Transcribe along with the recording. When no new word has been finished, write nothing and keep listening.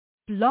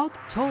Blog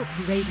Talk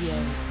Radio.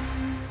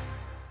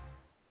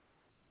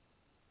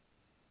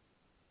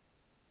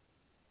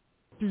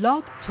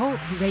 Blog Talk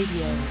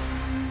Radio.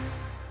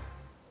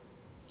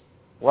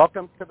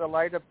 Welcome to the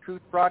Light of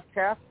Truth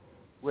broadcast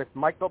with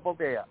Michael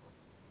Boldea.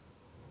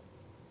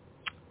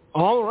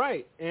 All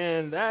right,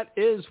 and that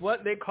is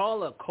what they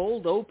call a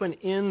cold open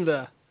in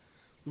the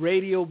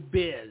radio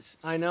biz.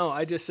 I know,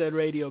 I just said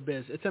radio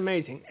biz. It's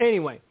amazing.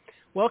 Anyway,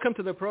 welcome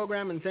to the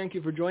program, and thank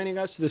you for joining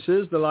us. This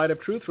is the Light of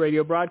Truth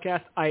radio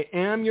broadcast. I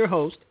am your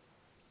host,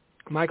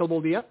 Michael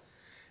Boldea,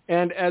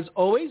 and as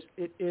always,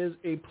 it is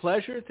a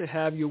pleasure to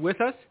have you with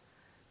us.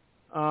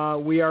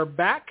 We are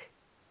back,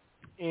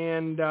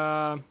 and,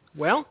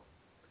 well,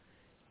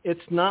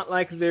 it's not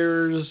like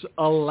there's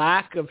a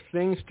lack of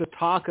things to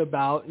talk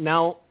about.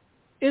 Now,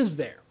 is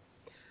there?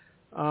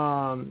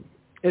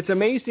 It's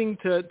amazing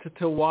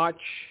to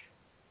watch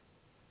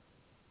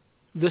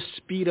the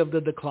speed of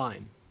the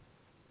decline.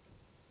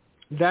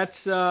 That's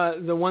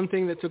the one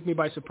thing that took me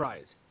by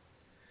surprise.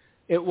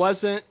 It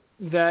wasn't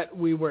that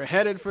we were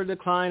headed for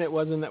decline. It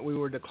wasn't that we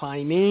were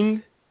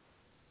declining.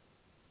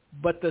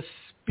 But the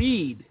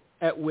speed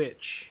at which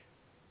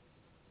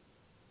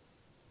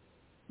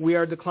we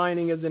are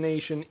declining as a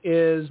nation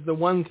is the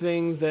one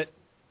thing that,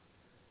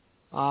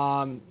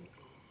 I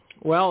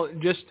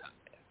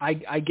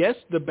guess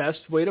the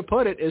best way to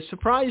put it is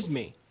surprised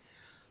me.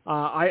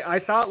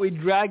 I thought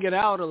we'd drag it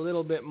out a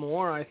little bit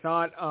more. I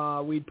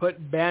thought we'd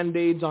put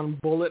Band-Aids on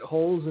bullet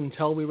holes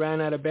until we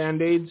ran out of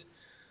Band-Aids.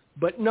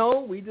 But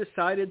no, we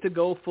decided to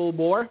go full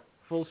bore,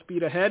 full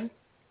speed ahead.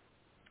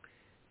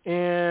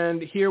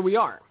 And here we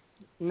are.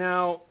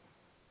 Now,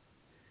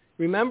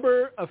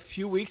 remember a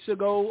few weeks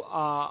ago,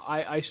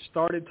 I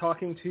started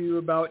talking to you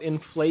about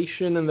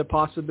inflation and the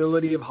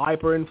possibility of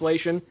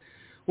hyperinflation.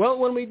 Well,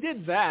 when we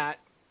did that,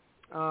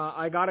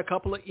 I got a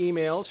couple of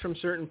emails from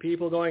certain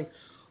people going,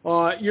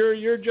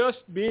 you're just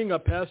being a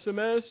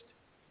pessimist.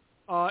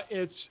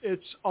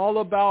 It's all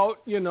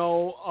about,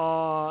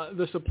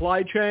 the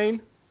supply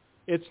chain.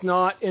 It's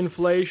not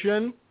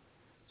inflation.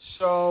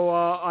 So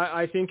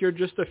I think you're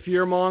just a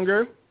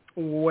fearmonger.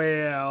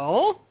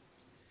 Well,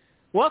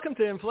 welcome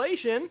to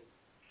inflation.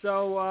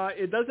 So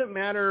it doesn't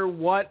matter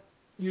what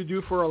you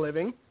do for a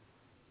living.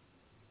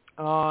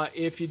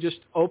 If you just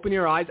open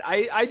your eyes.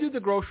 I do the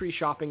grocery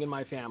shopping in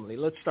my family.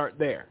 Let's start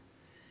there.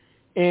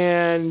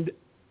 And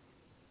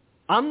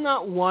I'm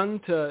not one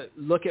to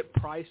look at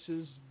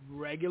prices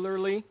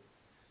regularly.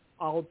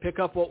 I'll pick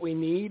up what we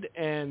need,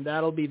 and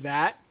that'll be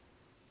that.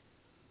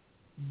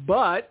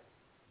 But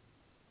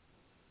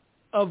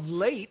of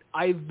late,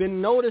 I've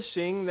been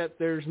noticing that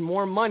there's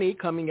more money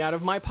coming out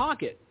of my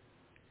pocket.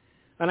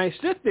 And I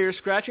sit there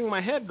scratching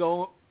my head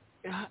going,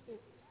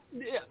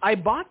 I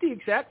bought the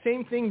exact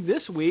same thing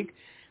this week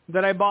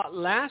that I bought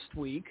last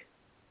week.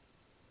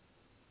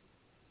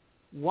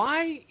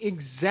 Why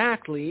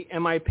exactly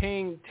am I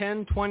paying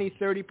 10, 20,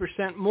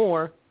 30%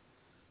 more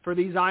for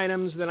these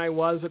items than I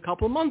was a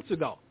couple months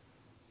ago?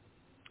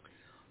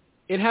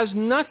 It has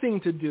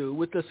nothing to do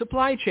with the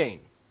supply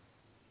chain.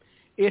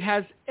 It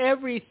has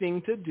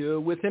everything to do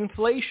with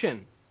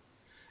inflation.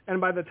 And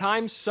by the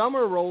time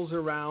summer rolls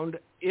around,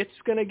 it's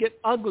going to get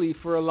ugly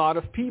for a lot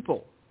of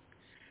people.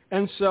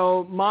 And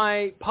so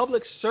my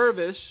public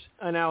service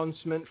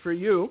announcement for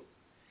you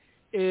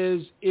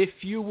is if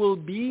you will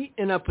be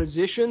in a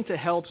position to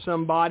help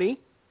somebody,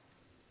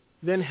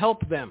 then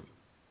help them.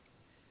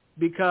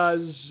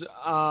 Because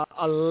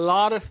a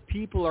lot of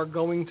people are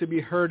going to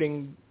be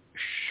hurting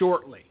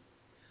shortly.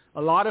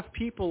 A lot of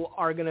people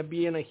are going to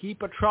be in a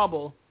heap of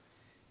trouble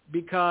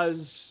because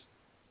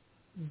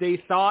they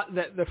thought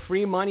that the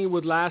free money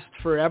would last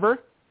forever.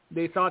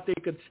 They thought they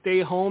could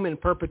stay home in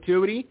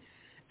perpetuity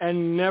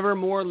and never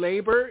more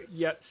labor,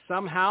 yet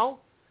somehow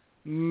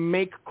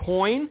make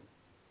coin.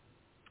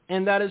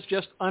 And that is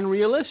just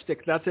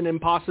unrealistic. That's an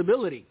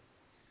impossibility.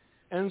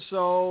 And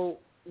so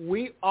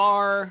we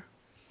are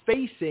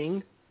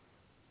facing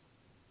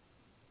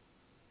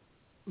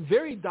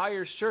very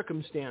dire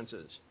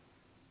circumstances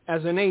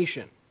as a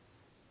nation.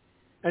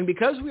 And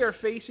because we are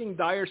facing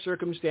dire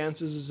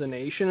circumstances as a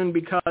nation, and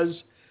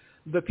because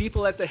the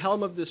people at the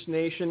helm of this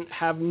nation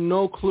have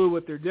no clue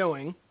what they're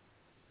doing,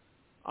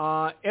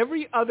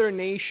 every other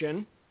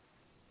nation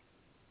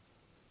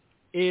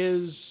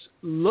is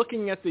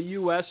looking at the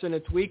U.S. and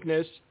its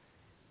weakness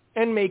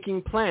and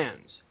making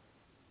plans.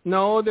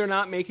 No, they're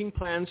not making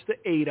plans to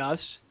aid us.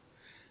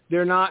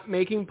 They're not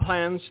making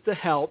plans to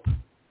help.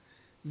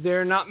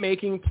 They're not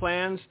making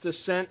plans to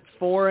send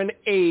foreign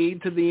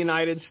aid to the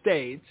United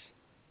States,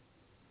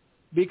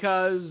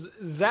 because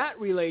that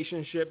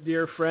relationship,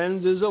 dear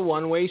friends, is a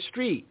one-way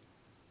street.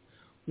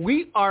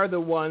 We are the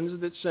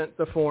ones that sent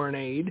the foreign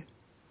aid.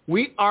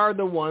 We are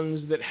the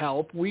ones that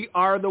help. We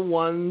are the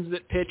ones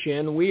that pitch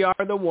in. We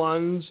are the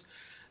ones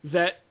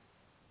that,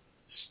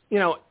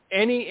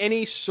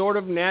 any sort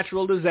of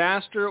natural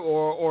disaster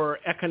or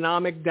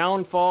economic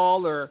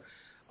downfall or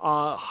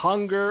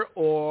hunger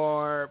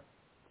or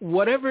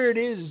whatever it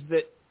is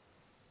that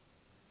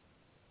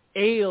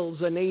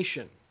ails a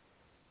nation,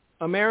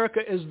 America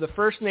is the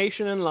first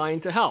nation in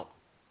line to help.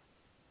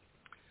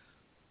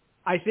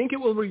 I think it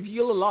will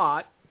reveal a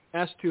lot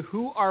as to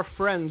who our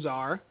friends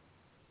are,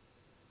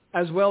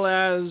 as well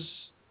as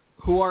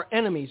who our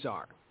enemies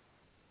are,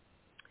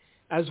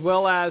 as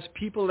well as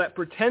people that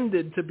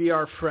pretended to be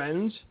our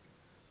friends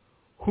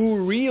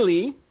who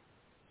really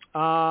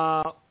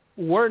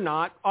were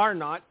not, are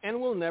not, and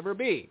will never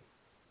be.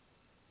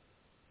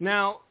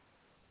 Now,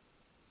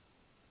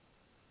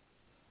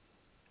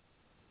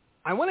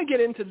 I want to get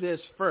into this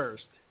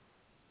first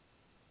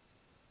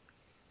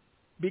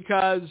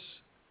because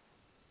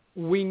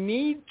we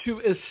need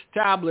to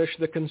establish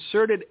the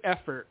concerted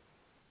effort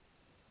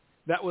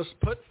that was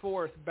put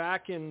forth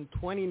back in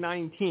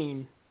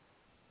 2019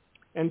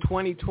 and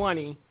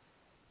 2020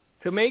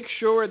 to make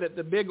sure that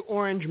the big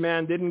orange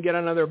man didn't get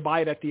another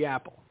bite at the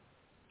apple,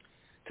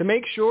 to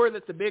make sure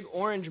that the big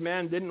orange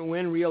man didn't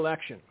win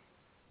re-election.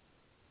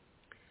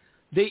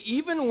 They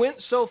even went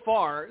so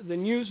far, the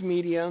news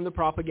media and the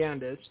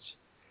propagandists,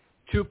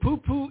 to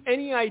poo-poo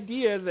any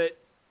idea that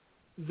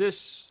this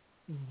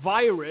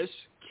virus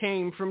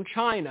came from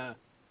China.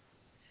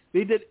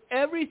 They did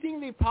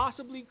everything they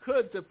possibly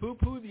could to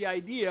poo-poo the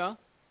idea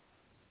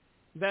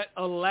that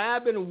a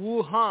lab in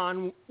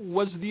Wuhan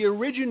was the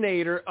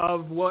originator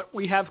of what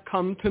we have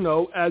come to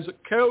know as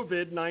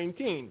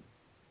COVID-19.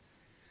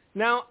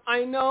 Now,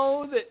 I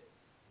know that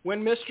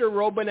when Mr.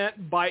 Robinette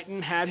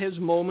Biden had his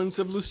moments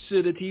of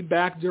lucidity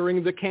back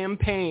during the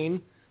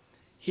campaign,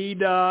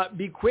 he'd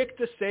be quick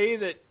to say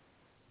that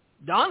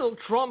Donald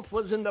Trump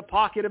was in the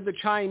pocket of the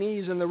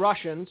Chinese and the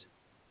Russians.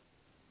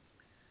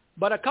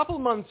 But a couple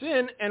months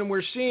in, and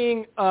we're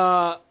seeing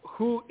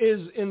who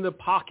is in the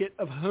pocket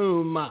of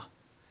whom.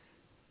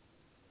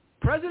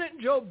 President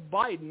Joe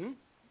Biden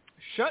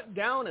shut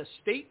down a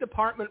State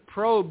Department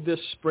probe this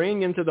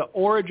spring into the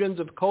origins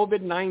of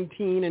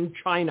COVID-19 in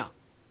China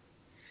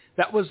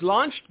that was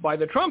launched by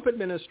the Trump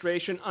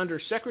administration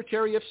under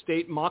Secretary of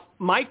State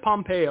Mike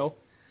Pompeo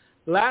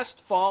last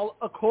fall,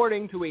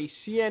 according to a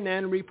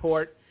CNN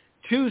report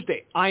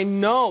Tuesday. I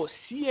know,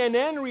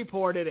 CNN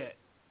reported it.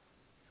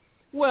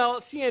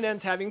 Well,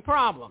 CNN's having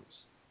problems.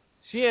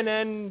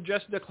 CNN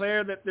just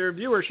declared that their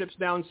viewership's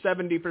down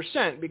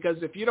 70% because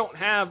if you don't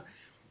have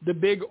the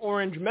big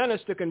orange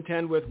menace to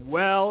contend with,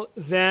 well,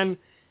 then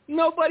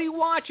nobody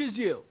watches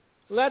you.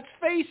 Let's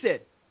face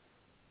it.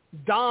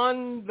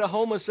 Don, the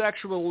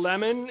homosexual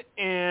Lemon,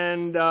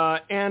 and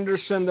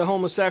Anderson, the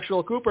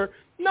homosexual Cooper,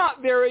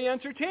 not very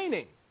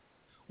entertaining.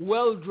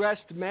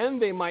 Well-dressed men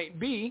they might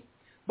be,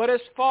 but as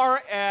far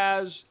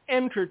as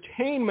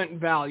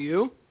entertainment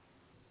value,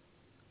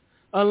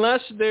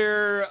 unless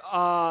they're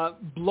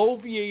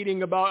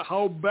bloviating about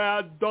how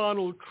bad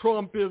Donald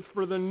Trump is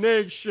for the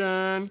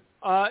nation,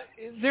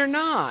 they're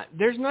not.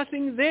 There's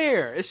nothing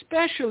there,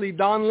 especially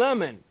Don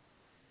Lemon.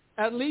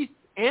 At least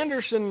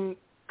Anderson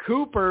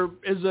Cooper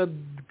is a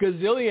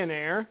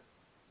gazillionaire.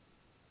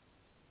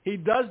 He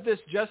does this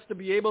just to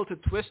be able to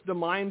twist the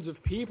minds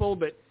of people,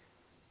 but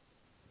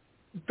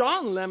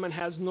Don Lemon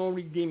has no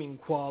redeeming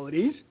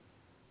qualities.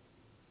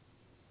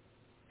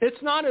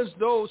 It's not as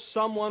though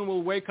someone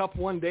will wake up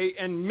one day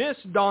and miss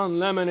Don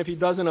Lemon if he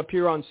doesn't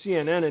appear on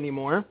CNN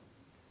anymore.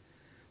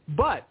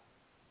 But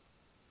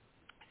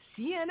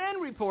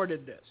CNN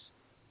reported this.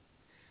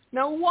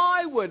 Now,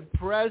 why would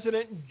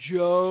President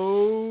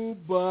Joe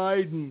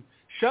Biden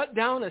shut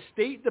down a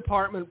State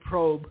Department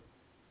probe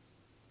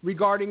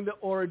regarding the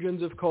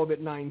origins of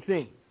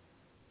COVID-19?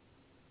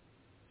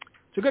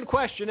 It's a good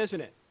question,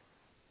 isn't it?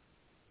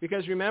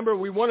 Because remember,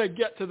 we want to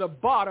get to the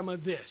bottom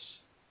of this.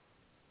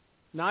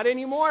 Not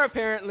anymore,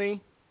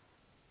 apparently,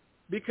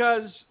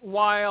 because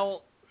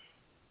while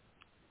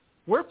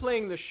we're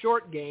playing the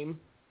short game,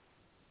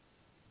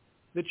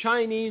 the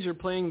Chinese are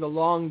playing the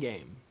long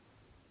game.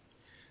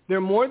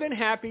 They're more than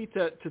happy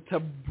to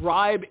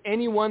bribe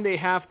anyone they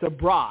have to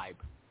bribe.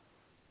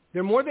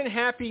 They're more than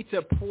happy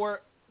to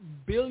pour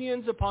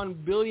billions upon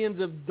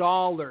billions of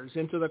dollars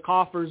into the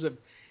coffers of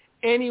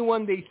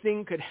anyone they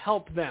think could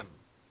help them,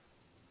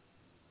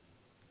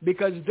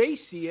 because they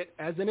see it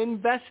as an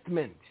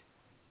investment.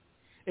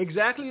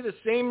 Exactly the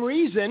same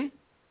reason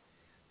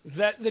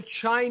that the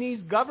Chinese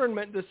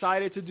government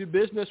decided to do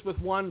business with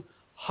one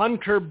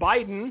Hunter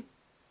Biden,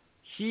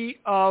 he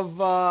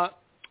of,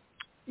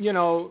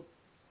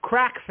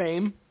 crack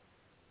fame.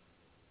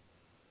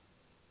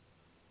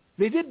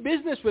 They did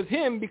business with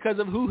him because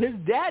of who his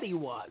daddy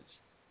was.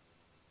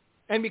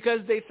 And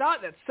because they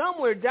thought that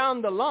somewhere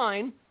down the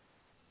line,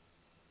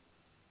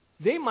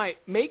 they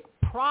might make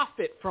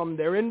profit from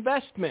their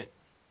investment.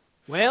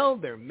 Well,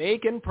 they're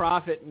making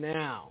profit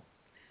now.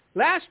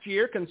 Last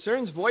year,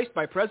 concerns voiced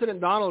by President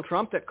Donald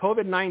Trump that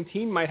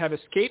COVID-19 might have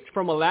escaped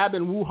from a lab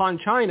in Wuhan,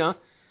 China,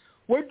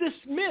 were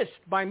dismissed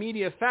by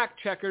media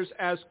fact-checkers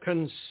as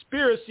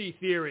conspiracy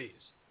theories.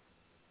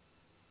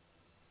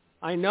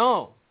 I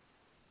know.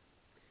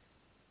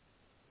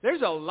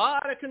 There's a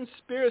lot of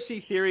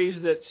conspiracy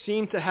theories that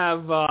seem to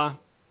have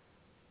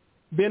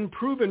been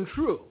proven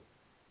true.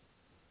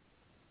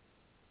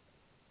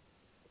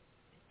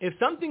 If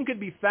something could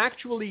be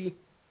factually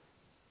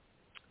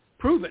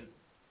proven,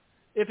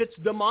 if it's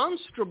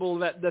demonstrable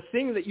that the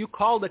thing that you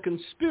called a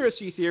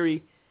conspiracy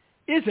theory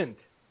isn't.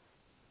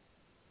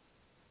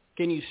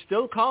 Can you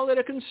still call it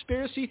a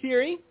conspiracy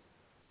theory?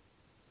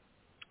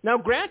 Now,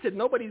 granted,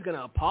 nobody's going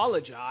to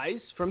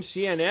apologize from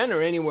CNN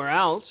or anywhere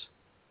else.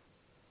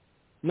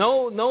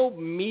 No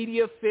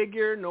media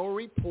figure, no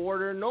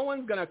reporter, no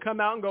one's going to come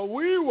out and go,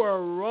 we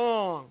were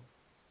wrong.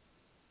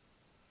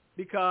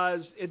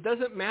 Because it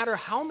doesn't matter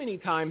how many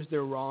times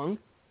they're wrong,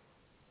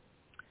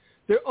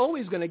 they're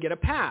always going to get a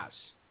pass.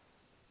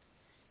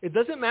 It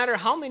doesn't matter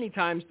how many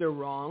times they're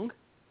wrong,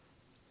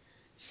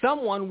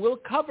 someone will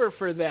cover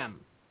for them.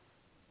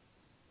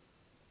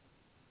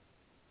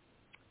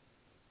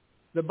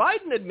 The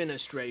Biden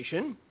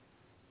administration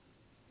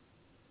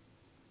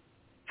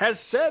has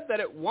said that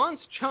it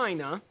wants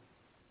China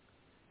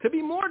to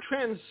be more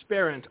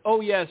transparent.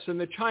 Oh, yes, and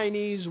the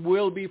Chinese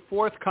will be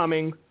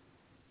forthcoming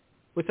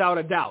without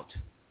a doubt.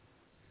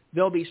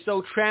 They'll be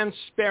so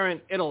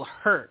transparent it'll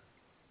hurt.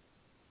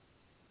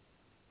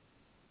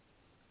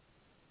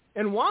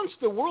 And wants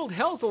the World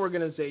Health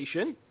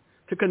Organization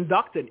to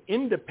conduct an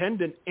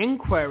independent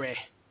inquiry.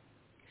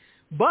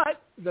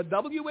 But the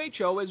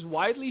WHO is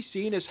widely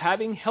seen as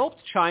having helped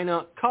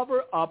China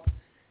cover up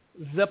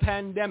the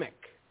pandemic.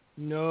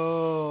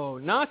 No,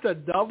 not the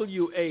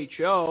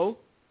WHO.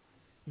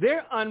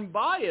 They're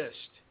unbiased.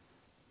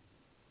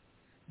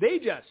 They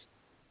just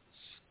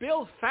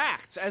spill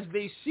facts as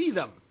they see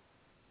them.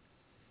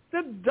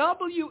 The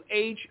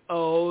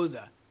WHO,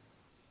 the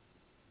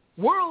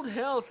World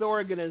Health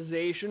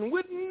Organization,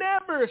 would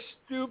never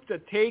stoop to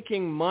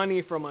taking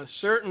money from a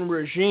certain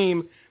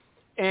regime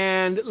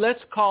and, let's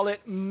call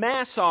it,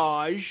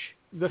 massage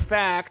the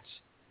facts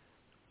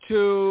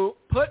to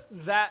put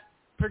that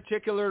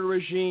particular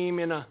regime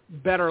in a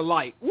better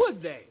light,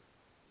 would they?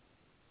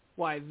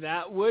 Why,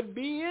 that would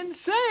be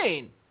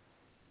insane.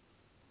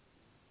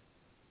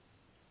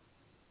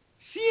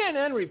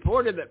 CNN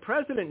reported that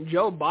President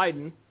Joe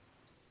Biden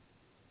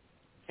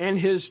and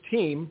his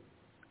team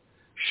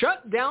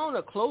shut down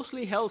a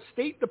closely held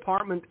State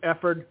Department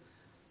effort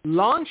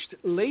launched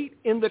late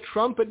in the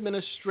Trump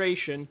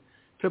administration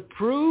to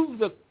prove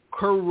the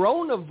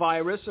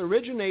coronavirus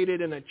originated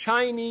in a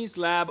Chinese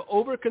lab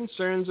over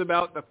concerns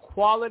about the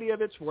quality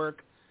of its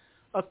work,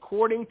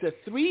 according to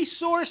 3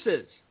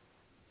 sources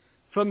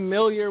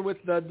familiar with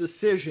the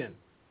decision.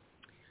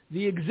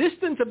 The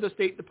existence of the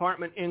State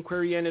Department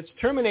inquiry and its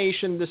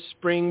termination this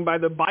spring by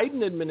the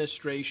Biden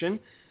administration,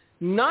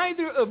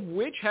 neither of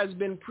which has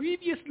been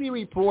previously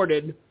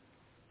reported,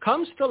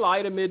 comes to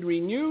light amid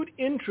renewed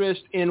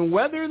interest in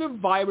whether the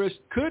virus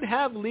could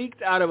have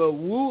leaked out of a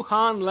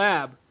Wuhan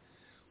lab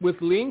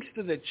with links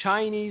to the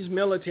Chinese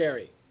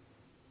military.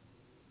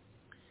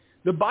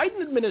 The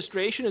Biden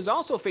administration is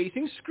also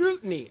facing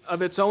scrutiny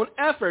of its own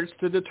efforts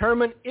to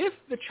determine if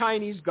the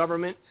Chinese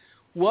government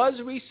was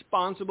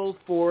responsible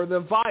for the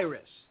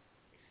virus.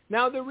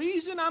 Now, the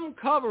reason I'm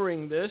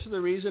covering this,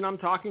 the reason I'm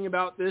talking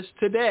about this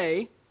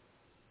today,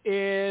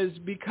 is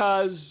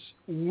because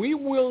we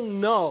will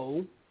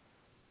know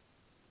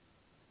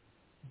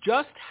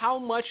just how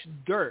much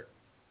dirt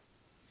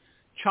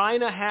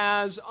China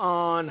has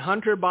on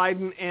Hunter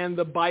Biden and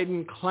the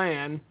Biden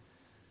clan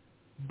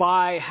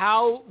by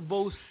how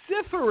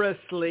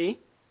vociferously,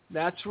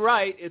 that's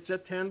right, it's a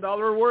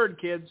 $10 word,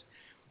 kids,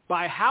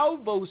 by how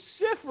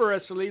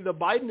vociferously the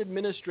Biden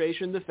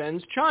administration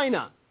defends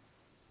China.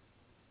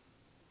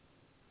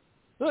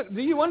 Look,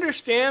 do you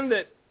understand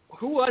that,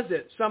 who was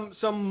it?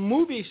 Some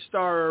movie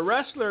star or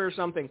wrestler or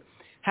something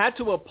had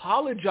to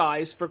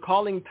apologize for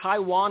calling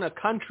Taiwan a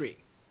country.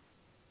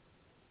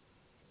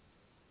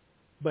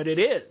 But it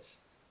is.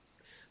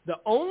 The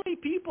only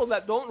people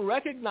that don't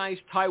recognize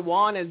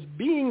Taiwan as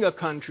being a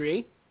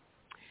country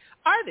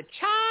are the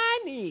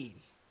Chinese.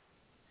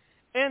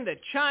 And the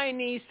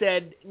Chinese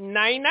said,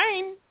 nine,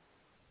 nine.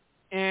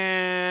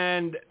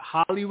 And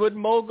Hollywood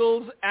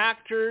moguls,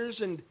 actors,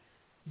 and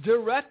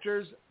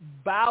directors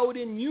bowed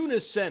in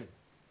unison,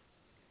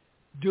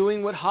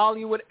 doing what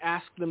Hollywood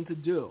asked them to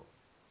do.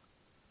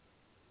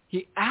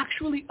 He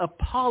actually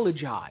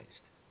apologized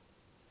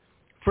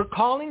for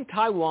calling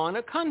Taiwan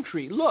a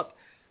country. Look,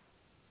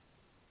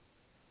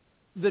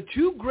 the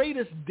 2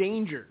 greatest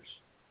dangers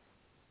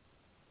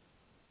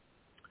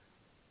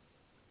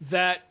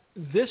that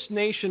this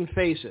nation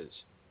faces,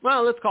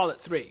 well, let's call it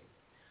 3,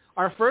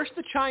 are first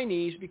the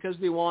Chinese, because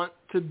they want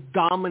to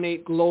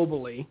dominate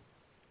globally,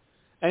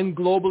 and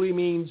globally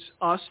means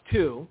us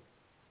too.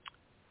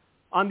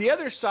 On the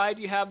other side,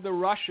 you have the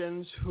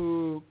Russians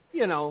who,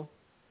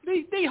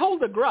 they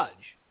hold a grudge.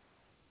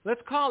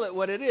 Let's call it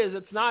what it is.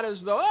 It's not as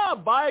though,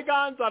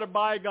 bygones are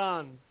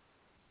bygones.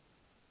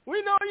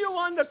 We know you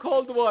won the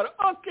Cold War.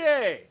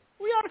 Okay,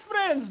 we are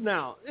friends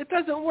now. It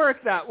doesn't work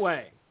that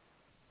way.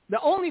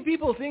 The only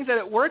people who think that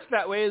it works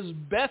that way is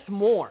Beth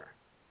Moore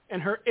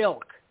and her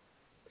ilk.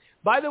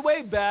 By the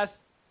way, Beth,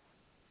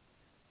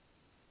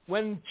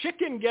 when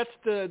chicken gets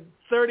to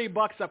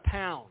 $30 a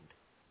pound,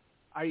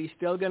 are you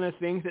still going to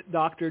think that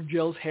Dr.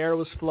 Jill's hair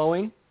was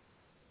flowing?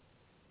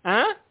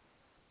 Huh?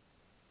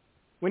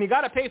 When you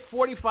got to pay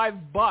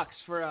 $45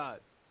 for a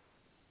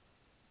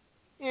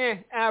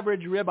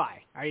average ribeye,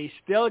 are you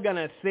still going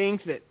to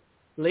think that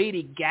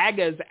Lady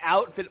Gaga's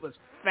outfit was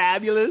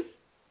fabulous?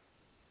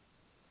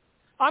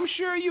 I'm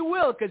sure you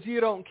will because you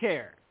don't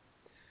care.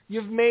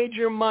 You've made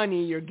your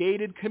money. Your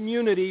gated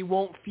community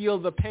won't feel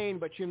the pain,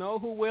 but you know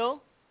who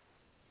will?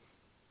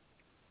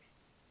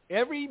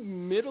 Every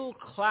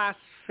middle-class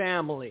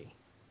family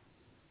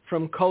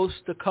from coast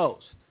to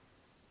coast,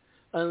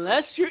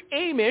 unless you're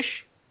Amish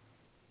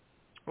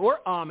or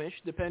Amish,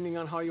 depending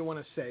on how you want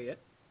to say it,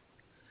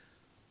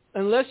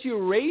 unless you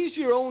raise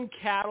your own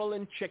cattle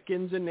and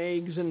chickens and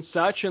eggs and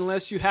such,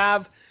 unless you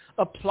have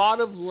a plot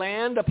of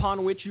land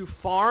upon which you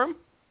farm,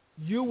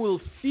 you will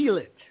feel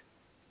it.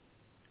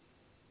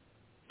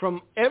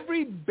 From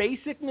every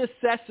basic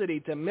necessity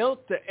to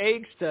milk to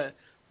eggs to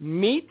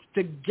meat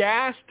to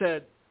gas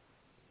to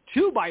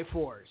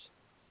 2x4s.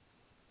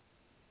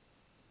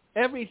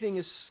 Everything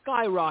is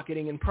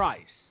skyrocketing in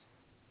price.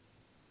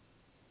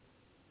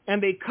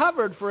 And they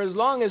covered for as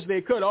long as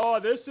they could. Oh,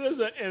 this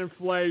isn't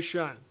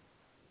inflation.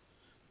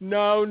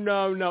 No.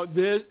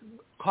 This,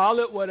 call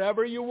it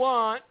whatever you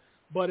want,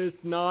 but it's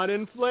not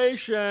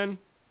inflation.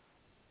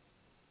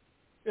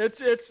 It's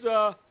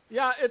the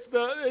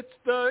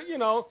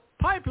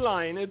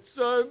pipeline. It's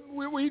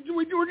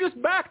we're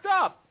just backed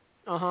up.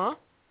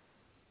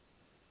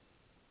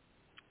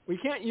 We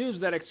can't use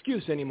that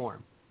excuse anymore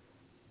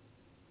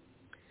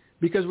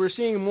because we're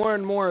seeing more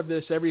and more of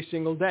this every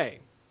single day.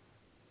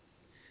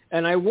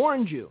 And I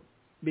warned you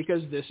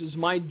because this is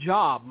my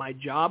job. My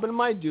job and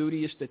my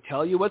duty is to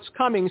tell you what's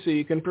coming so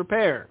you can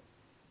prepare.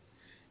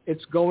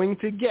 It's going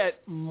to get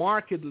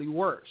markedly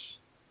worse.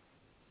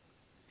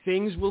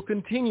 Things will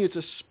continue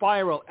to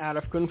spiral out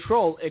of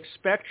control.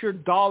 Expect your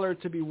dollar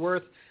to be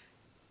worth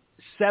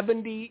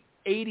 70,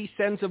 80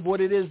 cents of what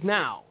it is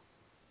now,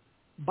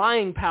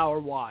 buying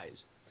power-wise.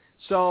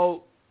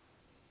 So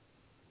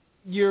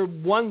your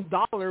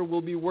 $1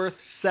 will be worth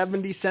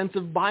 70 cents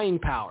of buying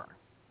power.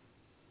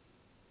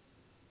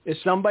 Is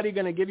somebody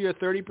going to give you a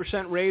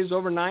 30% raise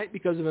overnight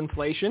because of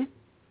inflation?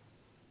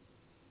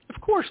 Of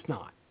course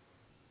not.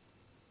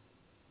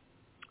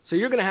 So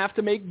you're going to have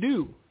to make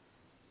do.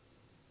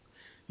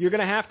 You're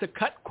going to have to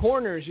cut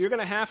corners. You're going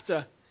to have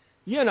to,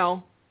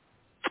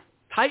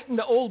 tighten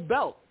the old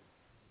belt.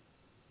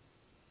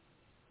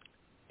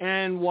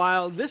 And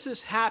while this is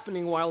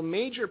happening, while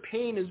major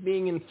pain is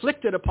being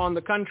inflicted upon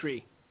the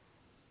country,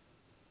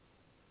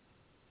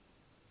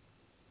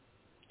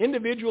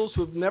 individuals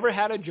who've never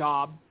had a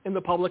job in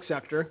the public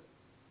sector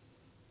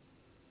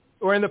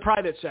or in the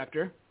private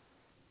sector,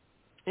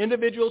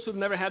 individuals who've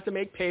never had to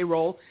make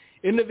payroll,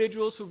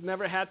 individuals who've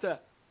never had to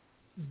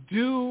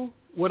do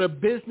what a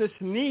business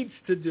needs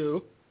to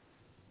do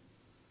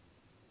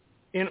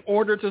in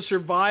order to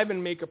survive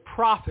and make a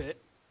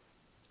profit,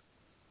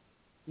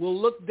 will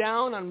look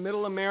down on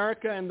middle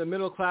America and the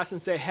middle class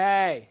and say,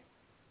 hey,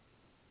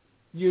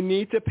 you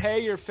need to pay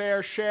your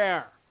fair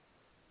share.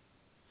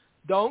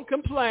 Don't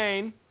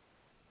complain.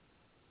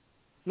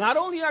 Not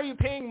only are you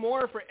paying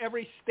more for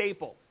every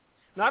staple,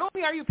 not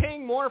only are you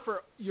paying more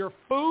for your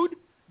food,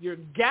 your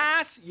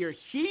gas, your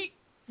heat,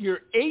 your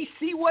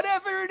AC,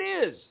 whatever it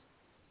is,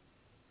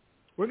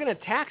 we're going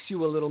to tax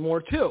you a little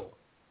more too.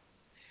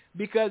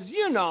 Because,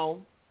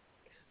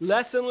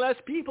 less and less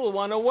people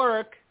want to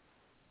work,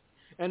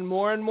 and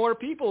more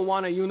people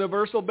want a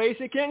universal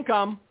basic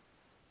income,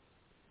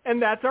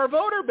 and that's our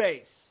voter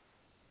base.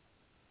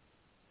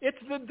 It's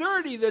the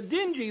dirty, the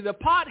dingy, the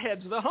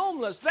potheads, the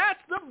homeless. That's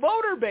the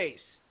voter base.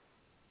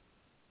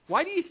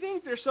 Why do you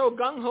think they're so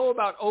gung-ho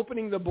about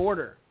opening the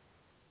border?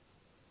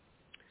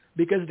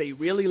 Because they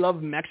really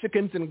love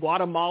Mexicans and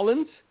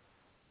Guatemalans?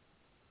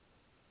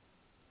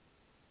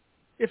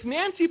 If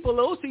Nancy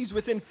Pelosi's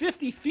within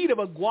 50 feet of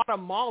a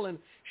Guatemalan,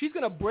 she's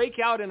going to break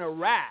out in a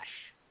rash.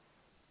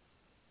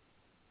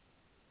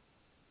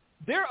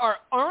 There are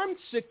armed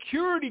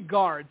security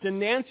guards in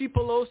Nancy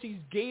Pelosi's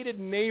gated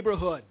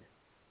neighborhood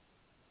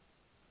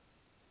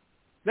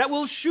that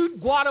will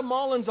shoot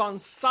Guatemalans on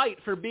sight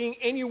for being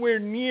anywhere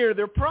near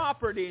their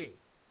property.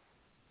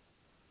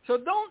 So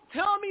don't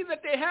tell me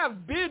that they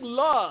have big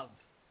love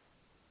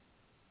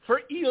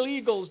for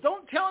illegals.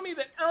 Don't tell me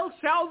that El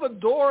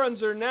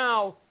Salvadorans are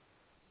now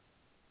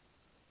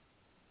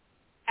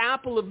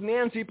apple of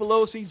Nancy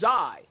Pelosi's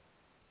eye.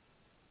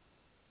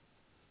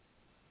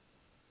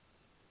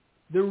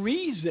 The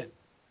reason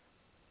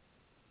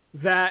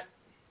that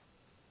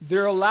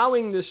they're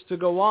allowing this to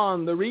go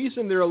on, the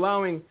reason they're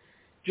allowing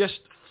just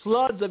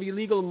floods of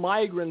illegal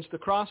migrants to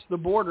cross the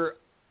border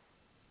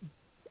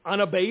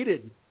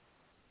unabated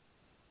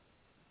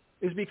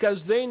is because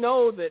they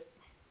know that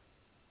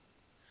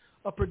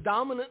a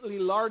predominantly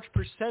large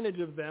percentage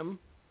of them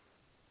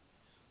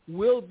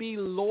will be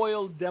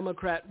loyal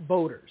Democrat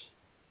voters.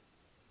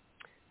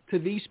 To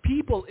these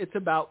people, it's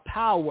about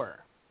power.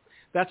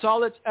 That's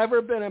all it's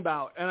ever been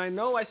about. And I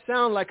know I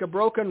sound like a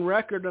broken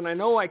record, and I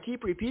know I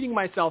keep repeating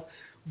myself,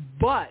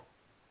 but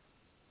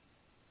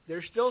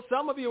there's still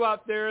some of you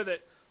out there that,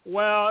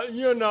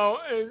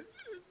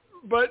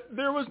 but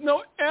there was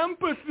no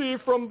empathy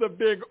from the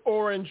big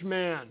orange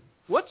man.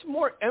 What's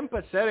more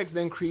empathetic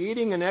than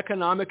creating an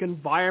economic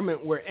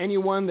environment where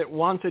anyone that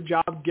wants a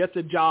job gets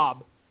a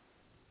job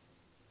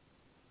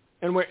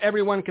and where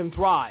everyone can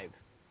thrive?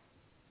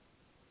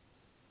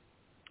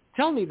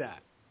 Tell me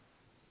that.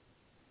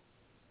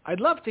 I'd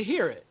love to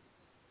hear it.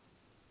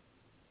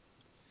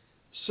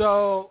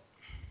 So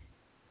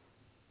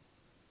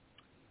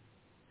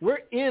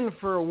we're in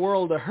for a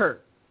world of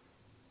hurt.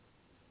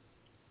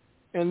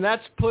 And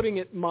that's putting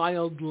it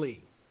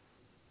mildly.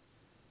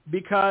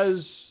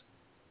 Because,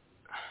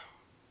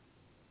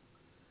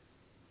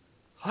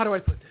 how do I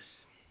put this?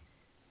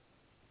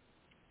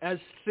 As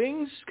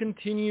things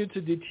continue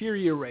to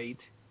deteriorate,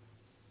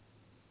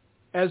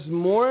 as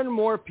more and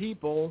more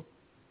people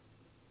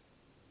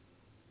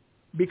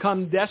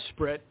become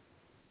desperate,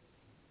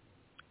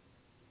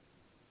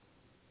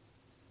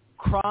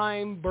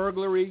 crime,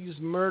 burglaries,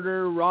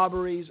 murder,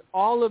 robberies,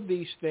 all of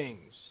these things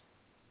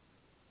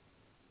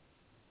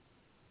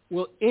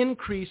will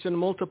increase and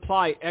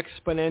multiply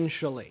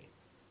exponentially.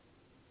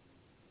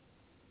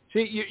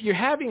 See, you're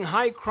having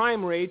high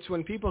crime rates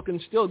when people can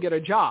still get a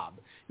job.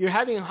 You're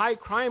having high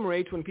crime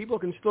rates when people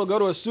can still go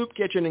to a soup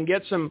kitchen and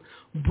get some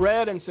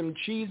bread and some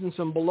cheese and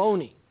some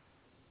bologna.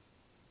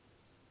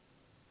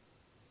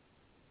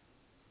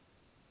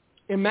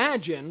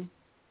 Imagine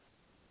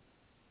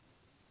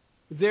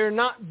there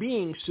not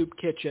being soup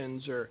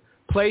kitchens or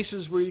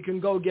places where you can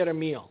go get a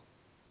meal.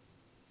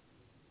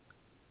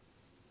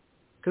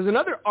 Because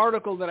another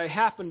article that I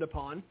happened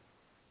upon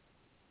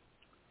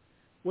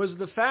was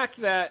the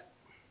fact that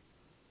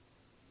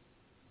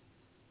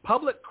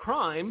public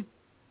crime,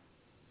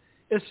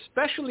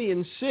 especially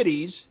in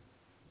cities,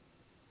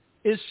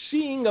 is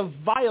seeing a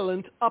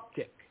violent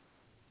uptick.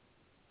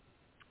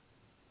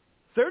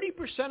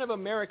 30% of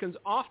Americans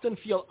often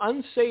feel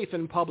unsafe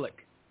in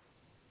public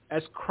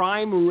as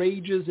crime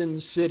rages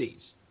in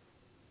cities.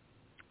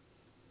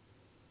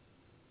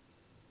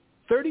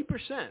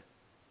 30%.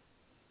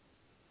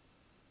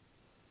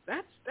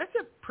 That's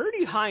a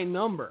pretty high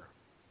number.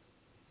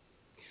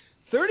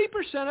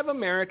 30% of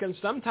Americans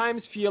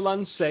sometimes feel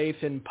unsafe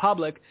in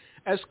public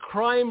as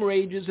crime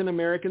rages in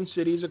American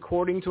cities,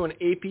 according to an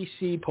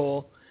APC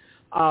poll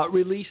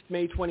released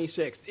May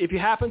 26th. If you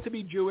happen to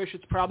be Jewish,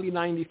 it's probably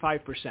 95%.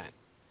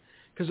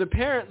 Because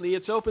apparently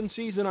it's open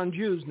season on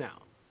Jews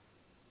now.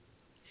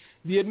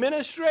 The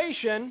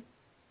administration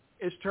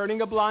is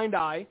turning a blind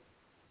eye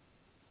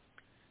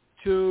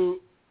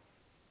to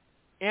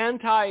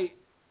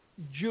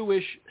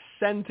anti-Jewish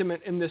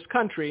sentiment in this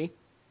country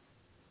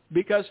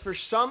because for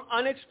some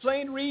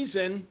unexplained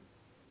reason,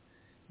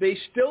 they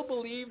still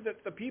believe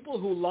that the people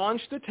who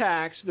launched the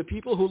attacks, the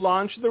people who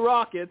launched the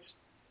rockets,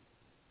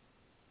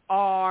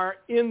 are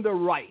in the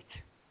right.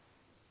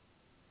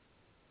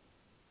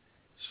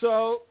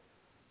 So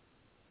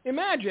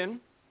imagine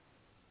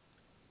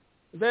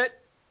that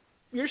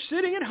you're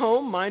sitting at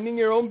home minding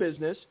your own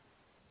business,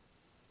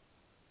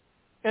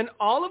 and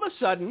all of a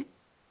sudden,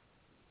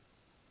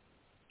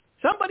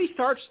 somebody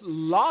starts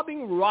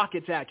lobbing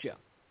rockets at you.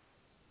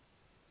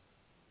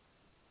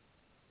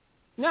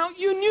 Now,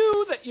 you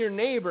knew that your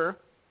neighbor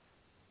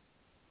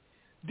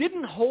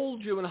didn't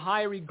hold you in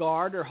high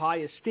regard or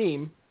high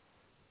esteem.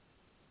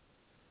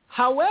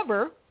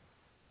 However,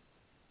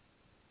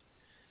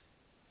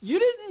 you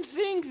didn't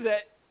think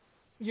that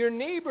your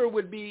neighbor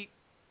would be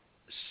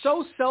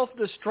so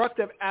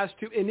self-destructive as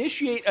to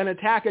initiate an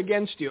attack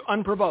against you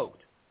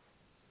unprovoked.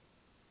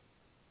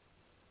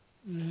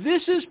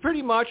 This is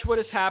pretty much what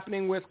is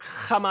happening with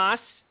Hamas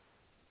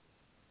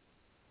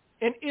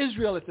and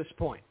Israel at this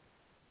point.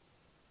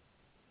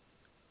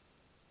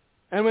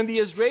 And when the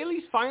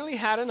Israelis finally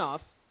had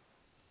enough,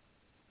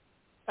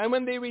 and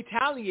when they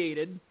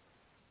retaliated,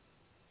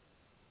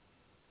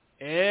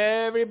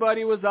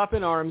 everybody was up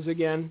in arms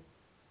again.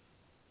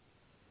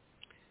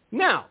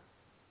 Now,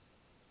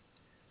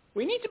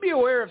 we need to be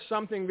aware of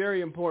something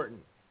very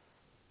important.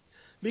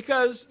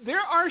 Because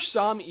there are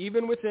some,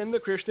 even within the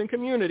Christian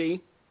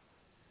community,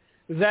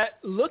 that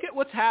look at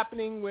what's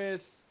happening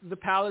with the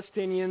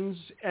Palestinians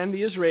and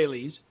the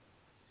Israelis,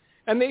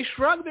 and they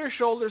shrug their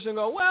shoulders and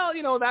go, well,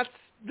 that's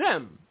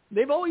them.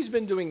 They've always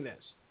been doing this.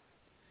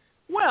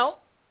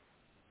 Well,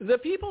 the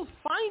people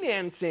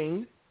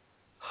financing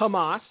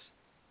Hamas,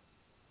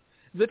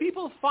 the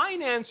people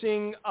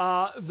financing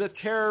the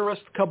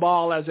terrorist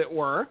cabal, as it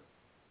were,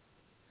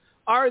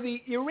 are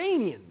the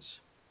Iranians,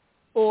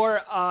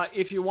 or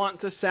if you want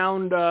to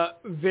sound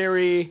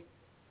very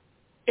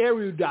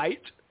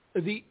erudite,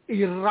 the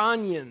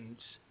Iranians.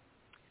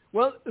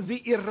 Well,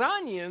 the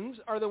Iranians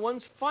are the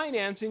ones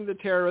financing the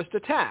terrorist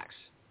attacks.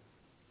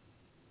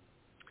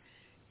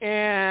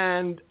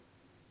 And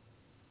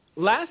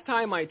last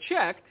time I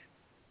checked,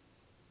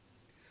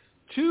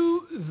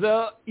 to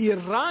the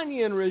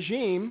Iranian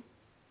regime,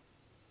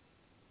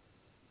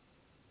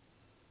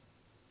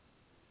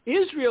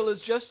 Israel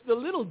is just the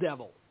little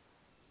devil.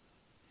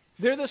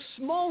 They're the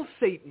small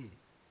Satan.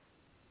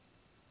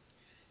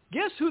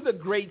 Guess who the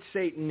great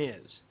Satan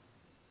is?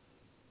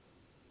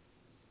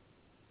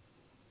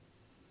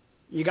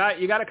 You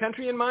got a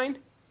country in mind?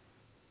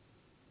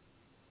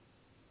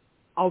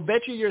 I'll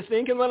bet you're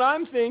thinking what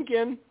I'm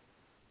thinking.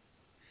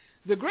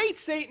 The great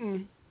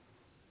Satan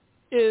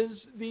is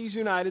these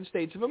United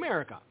States of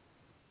America.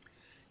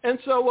 And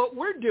so what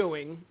we're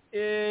doing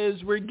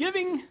is we're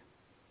giving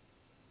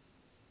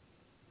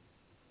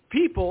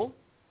people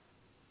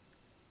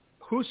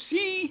who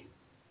see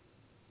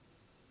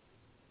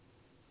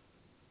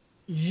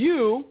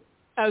you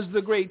as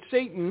the great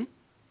Satan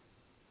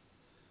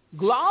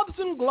globs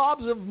and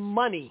globs of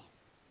money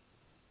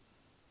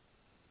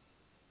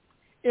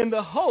in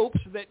the hopes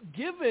that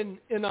given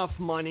enough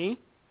money,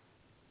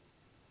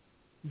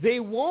 they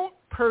won't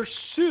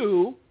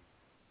pursue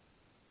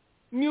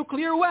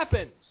nuclear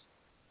weapons.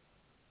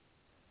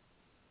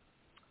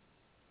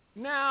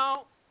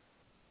 Now,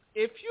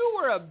 if you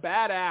were a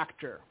bad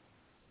actor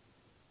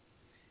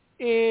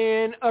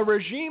in a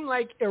regime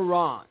like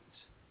Iran's,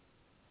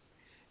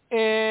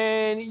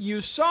 and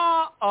you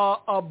saw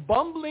a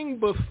bumbling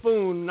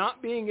buffoon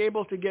not being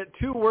able to get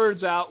 2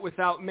 words out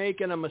without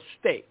making a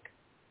mistake,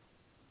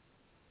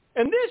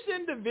 and this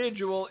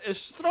individual is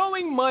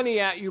throwing money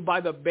at you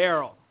by the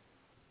barrel,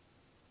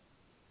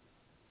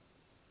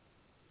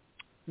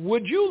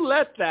 would you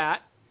let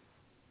that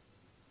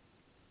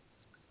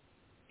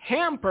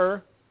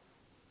hamper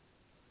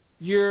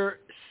your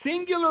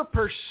singular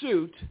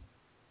pursuit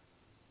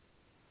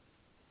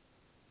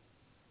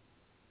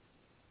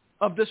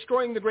of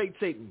destroying the great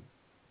Satan?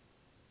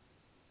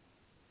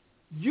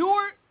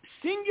 Your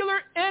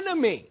singular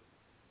enemy,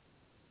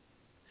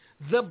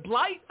 the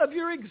blight of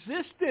your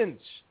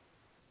existence,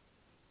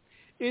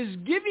 is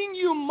giving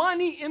you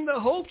money in the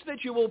hopes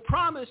that you will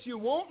promise you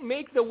won't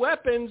make the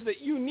weapons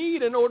that you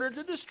need in order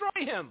to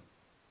destroy him.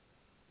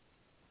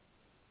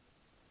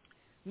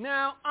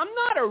 Now, I'm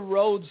not a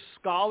Rhodes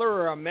Scholar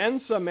or a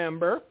Mensa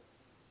member,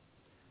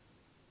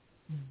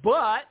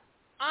 but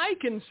I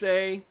can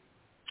say,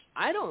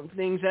 I don't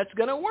think that's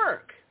going to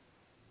work.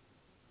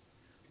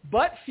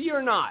 But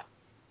fear not.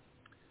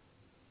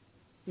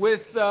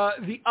 With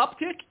the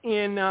uptick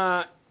in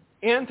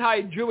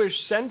anti-Jewish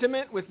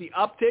sentiment, with the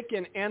uptick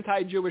in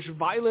anti-Jewish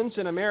violence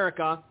in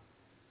America,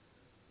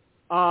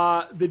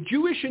 the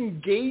Jewish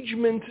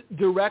engagement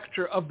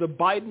director of the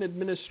Biden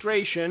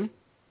administration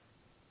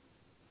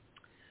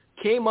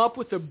came up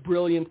with a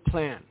brilliant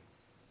plan.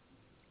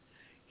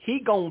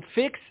 He gonna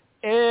fix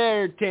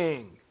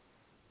everything.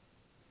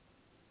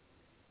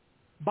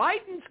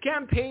 Biden's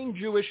campaign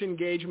Jewish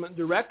engagement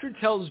director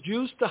tells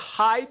Jews to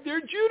hide their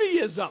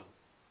Judaism.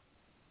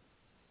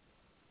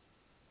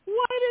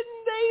 Why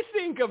didn't they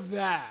think of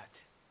that?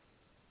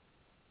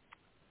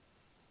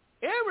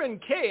 Aaron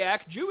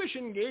Kayak, Jewish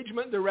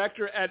engagement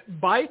director at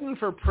Biden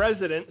for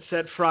President,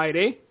 said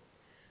Friday,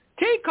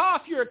 "Take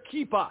off your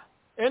kippah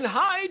and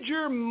hide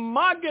your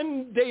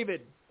Magen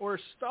David, or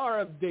Star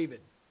of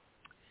David,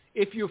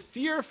 if you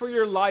fear for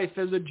your life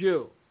as a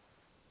Jew.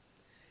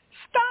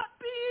 Stop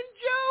being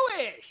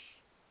Jewish."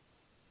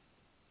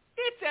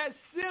 It's as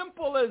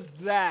simple as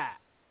that.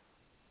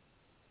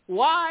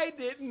 Why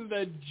didn't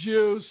the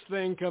Jews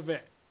think of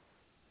it?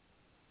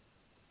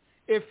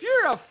 If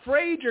you're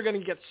afraid you're going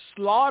to get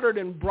slaughtered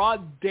in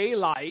broad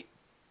daylight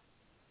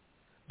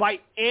by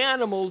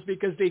animals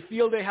because they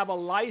feel they have a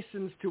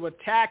license to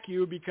attack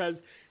you because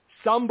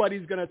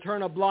somebody's going to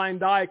turn a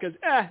blind eye because,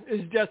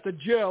 it's just a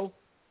Jew.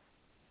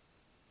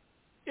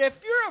 If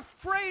you're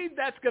afraid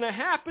that's going to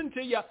happen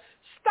to you,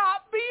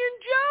 stop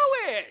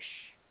being Jewish.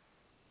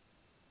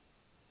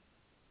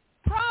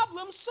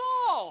 Problem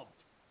solved.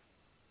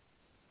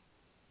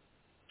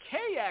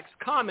 Kayak's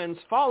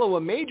comments follow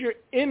a major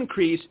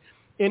increase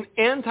in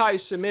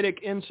anti-Semitic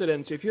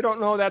incidents. If you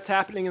don't know that's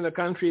happening in the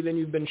country, then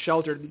you've been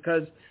sheltered,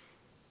 because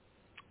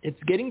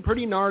it's getting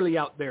pretty gnarly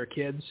out there,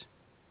 kids.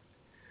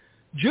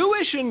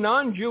 Jewish and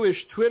non-Jewish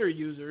Twitter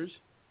users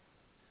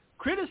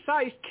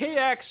criticized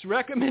Kayak's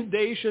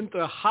recommendation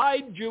to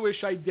hide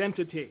Jewish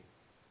identity.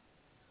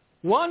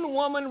 One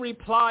woman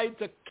replied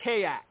to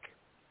Kayak,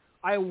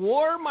 "I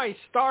wore my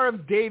Star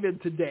of David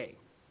today.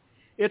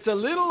 It's a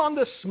little on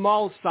the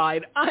small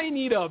side. I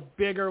need a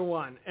bigger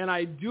one, and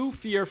I do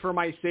fear for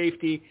my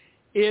safety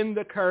in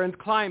the current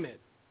climate."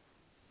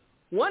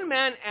 One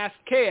man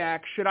asked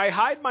Kayak, "Should I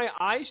hide my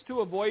eyes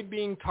to avoid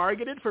being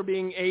targeted for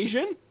being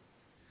Asian?"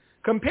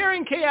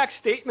 Comparing Kayak's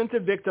statement to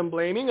victim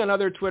blaming,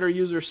 another Twitter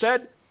user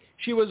said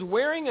she was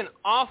wearing an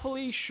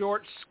awfully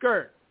short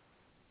skirt.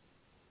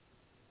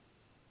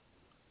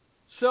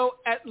 So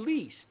at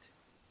least,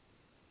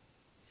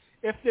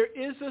 if there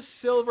is a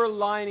silver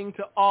lining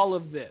to all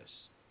of this,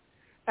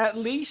 at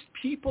least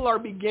people are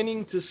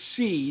beginning to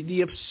see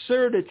the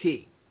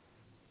absurdity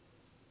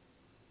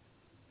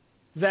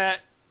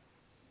that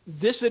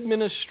this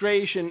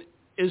administration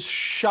is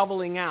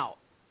shoveling out.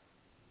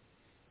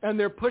 And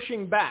they're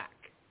pushing back.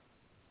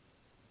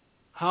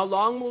 How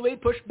long will they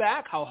push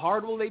back? How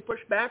hard will they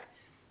push back?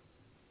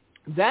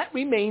 That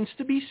remains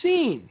to be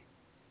seen.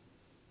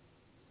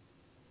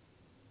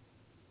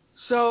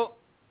 So,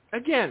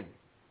 again,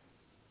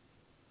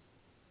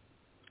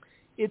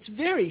 it's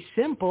very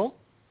simple.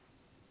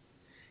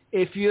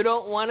 If you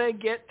don't want to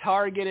get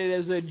targeted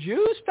as a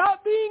Jew,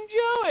 stop being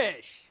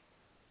Jewish.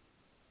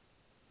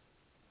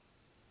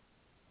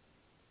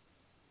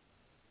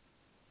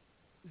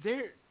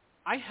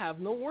 I have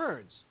no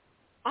words.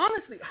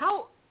 Honestly,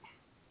 how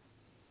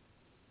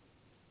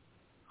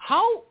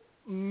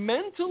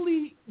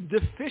mentally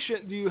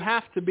deficient do you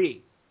have to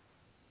be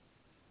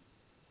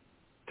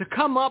to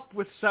come up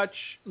with such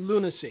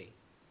lunacy?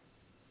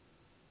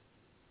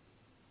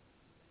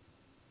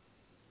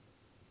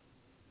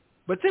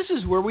 But this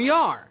is where we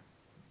are.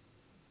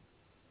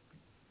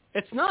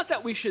 It's not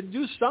that we should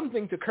do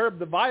something to curb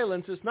the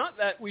violence. It's not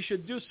that we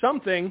should do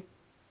something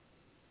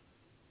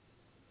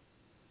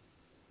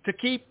to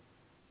keep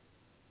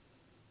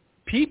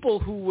people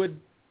who would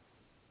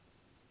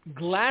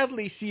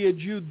gladly see a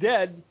Jew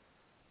dead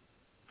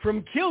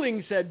from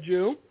killing said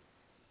Jew.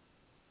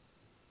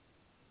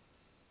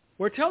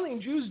 We're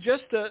telling Jews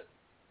just to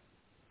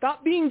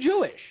stop being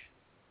Jewish.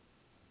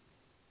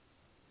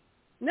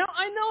 Now,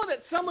 I know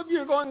that some of you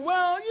are going,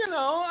 well,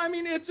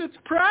 it's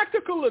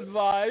practical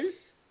advice.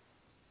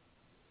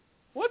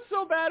 What's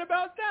so bad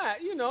about that?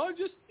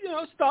 Just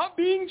stop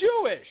being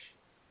Jewish.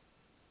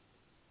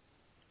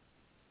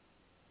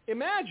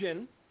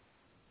 Imagine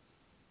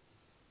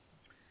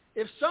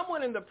if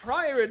someone in the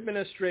prior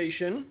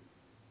administration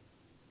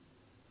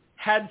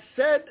had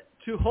said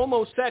to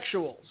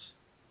homosexuals,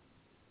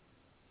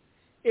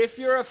 if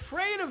you're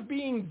afraid of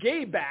being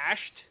gay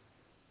bashed,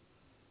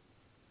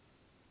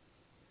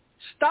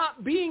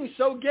 stop being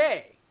so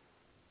gay.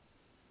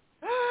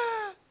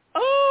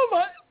 Oh,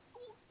 my,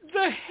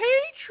 the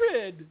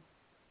hatred,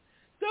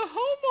 the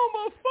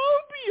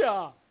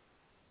homophobia.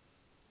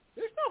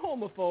 There's no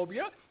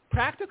homophobia.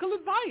 Practical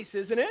advice,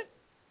 isn't it?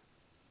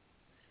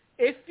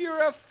 If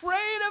you're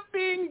afraid of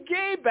being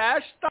gay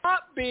bashed,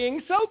 stop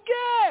being so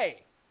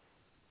gay.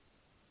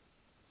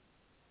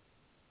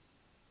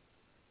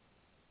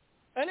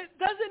 And it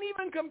doesn't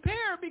even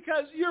compare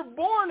because you're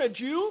born a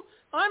Jew.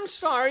 I'm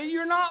sorry,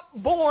 you're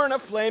not born a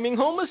flaming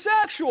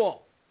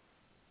homosexual.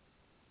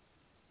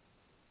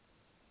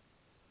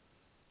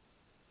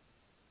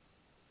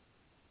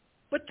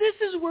 But this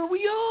is where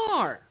we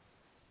are.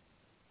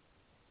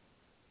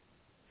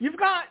 You've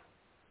got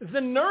the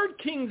nerd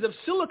kings of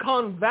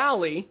Silicon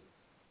Valley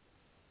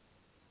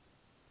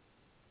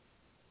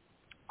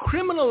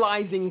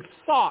criminalizing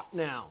thought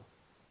now.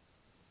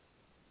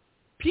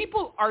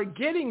 People are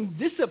getting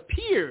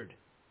disappeared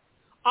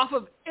off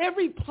of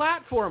every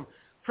platform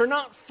for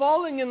not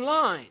falling in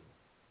line.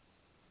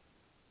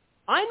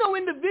 I know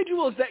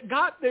individuals that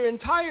got their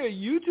entire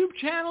YouTube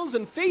channels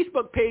and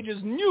Facebook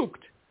pages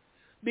nuked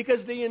because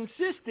they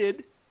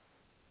insisted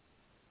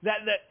that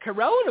the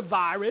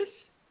coronavirus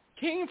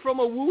came from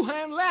a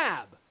Wuhan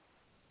lab.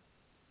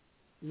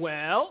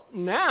 Well,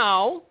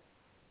 now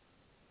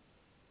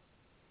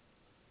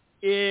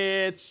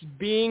it's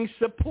being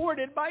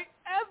supported by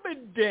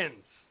evidence.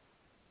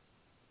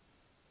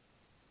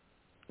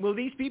 Will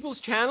these people's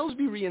channels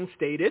be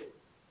reinstated?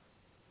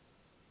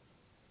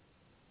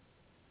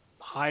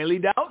 Highly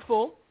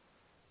doubtful.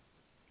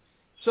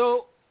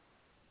 So,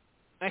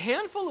 a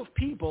handful of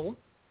people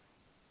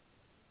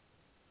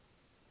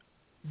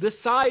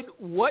decide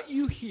what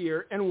you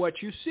hear and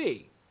what you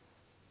see.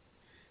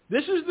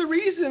 This is the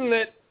reason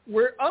that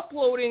we're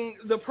uploading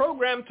the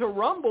program to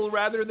Rumble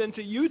rather than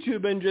to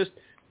YouTube and just,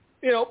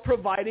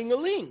 providing a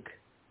link.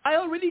 I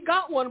already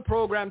got one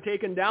program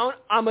taken down.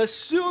 I'm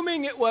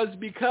assuming it was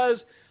because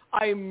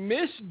I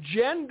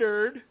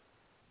misgendered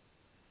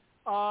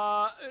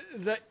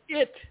the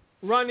it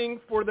running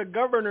for the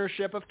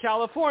governorship of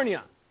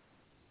California.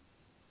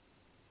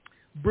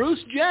 Bruce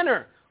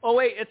Jenner. Oh,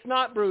 wait, it's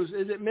not Bruce.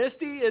 Is it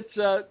Misty? It's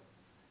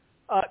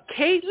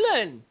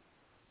Caitlyn.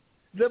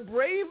 The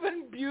brave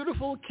and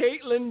beautiful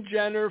Caitlyn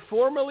Jenner,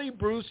 formerly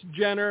Bruce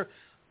Jenner,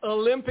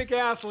 Olympic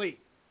athlete.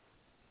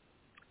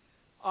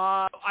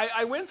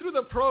 I went through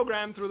the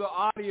program, through the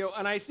audio,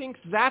 and I think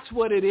that's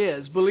what it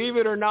is, believe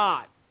it or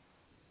not.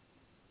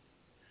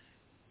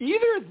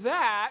 Either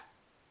that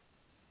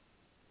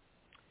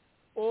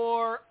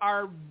or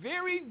our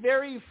very,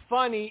 very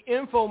funny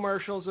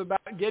infomercials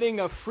about getting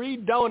a free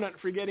donut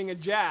for getting a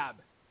jab.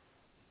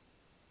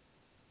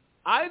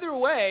 Either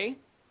way,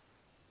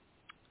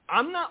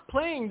 I'm not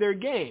playing their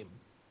game.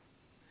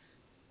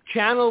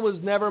 Channel was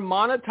never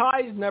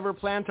monetized, never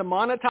planned to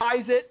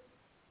monetize it,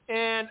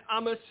 and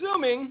I'm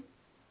assuming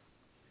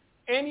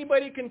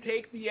anybody can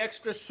take the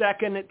extra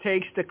second it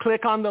takes to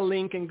click on the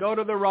link and go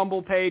to the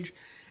Rumble page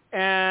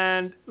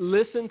and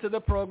listen to the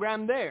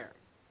program there.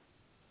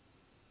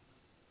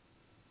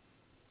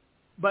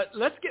 But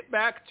let's get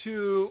back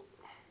to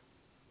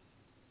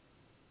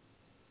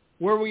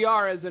where we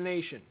are as a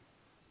nation.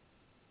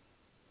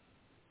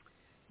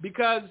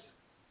 Because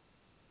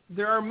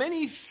there are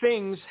many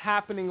things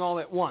happening all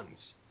at once.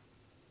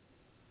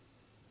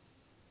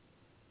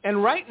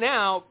 And right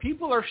now,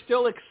 people are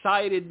still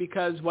excited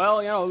because,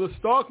 the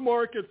stock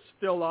market's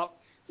still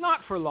up.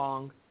 Not for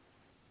long.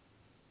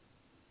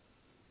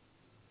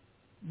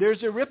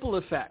 There's a ripple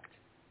effect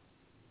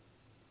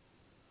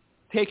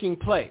taking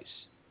place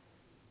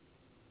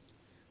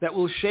that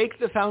will shake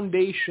the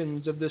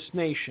foundations of this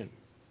nation.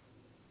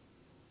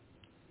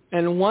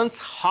 And once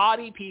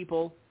haughty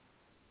people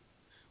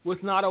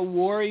with not a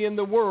worry in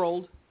the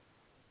world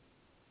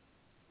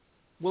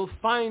will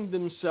find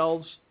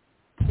themselves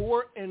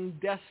poor and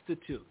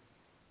destitute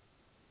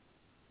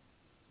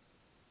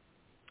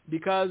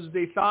because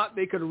they thought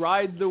they could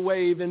ride the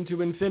wave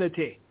into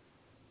infinity.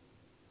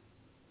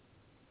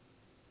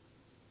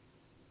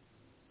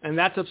 And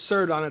that's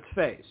absurd on its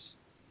face.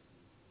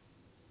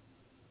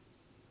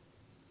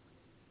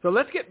 So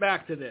let's get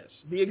back to this.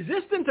 The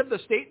existence of the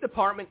State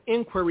Department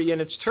inquiry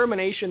and its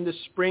termination this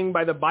spring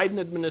by the Biden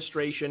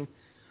administration,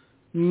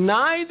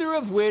 neither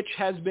of which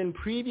has been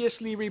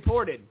previously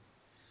reported.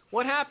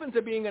 What happened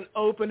to being an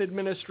open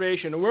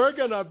administration? We're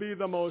going to be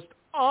the most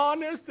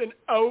honest and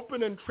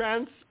open and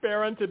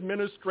transparent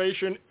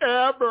administration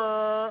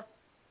ever.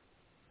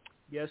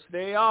 Yes,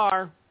 they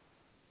are.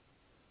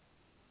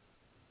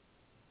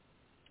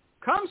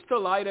 Comes to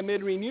light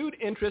amid renewed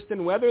interest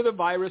in whether the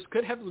virus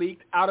could have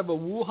leaked out of a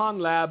Wuhan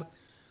lab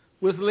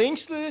with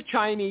links to the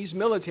Chinese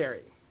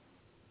military.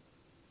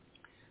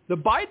 The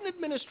Biden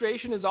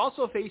administration is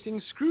also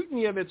facing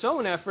scrutiny of its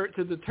own effort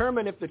to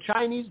determine if the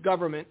Chinese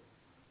government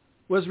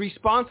was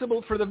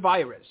responsible for the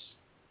virus.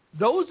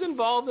 Those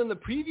involved in the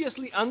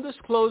previously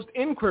undisclosed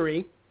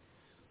inquiry,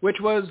 which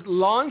was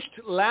launched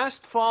last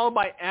fall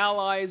by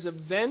allies of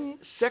then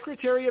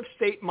Secretary of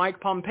State Mike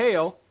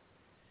Pompeo,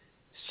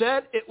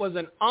 said it was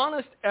an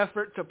honest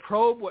effort to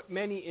probe what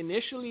many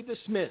initially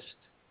dismissed,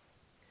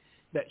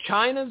 that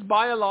China's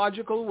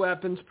biological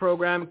weapons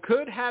program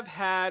could have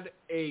had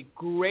a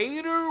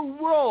greater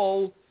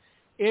role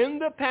in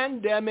the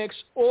pandemic's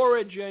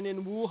origin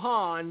in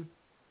Wuhan,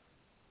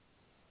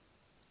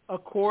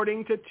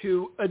 according to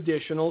two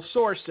additional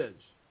sources.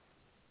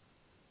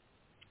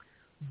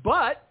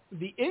 But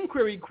the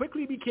inquiry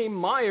quickly became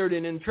mired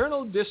in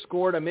internal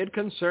discord amid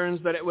concerns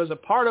that it was a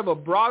part of a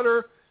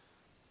broader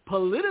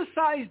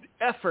politicized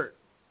effort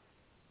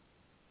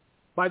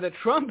by the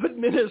Trump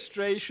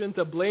administration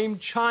to blame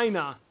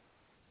China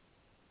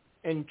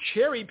and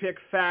cherry-pick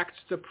facts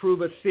to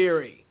prove a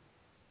theory.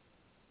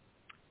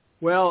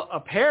 Well,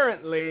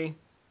 apparently,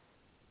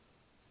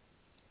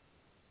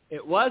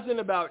 it wasn't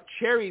about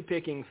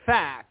cherry-picking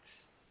facts.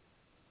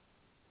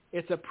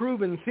 It's a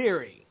proven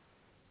theory.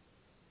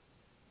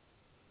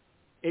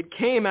 It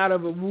came out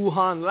of a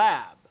Wuhan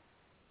lab.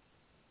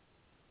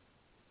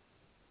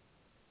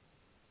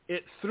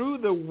 It threw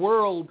the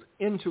world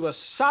into a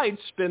side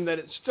spin that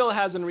it still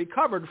hasn't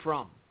recovered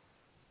from.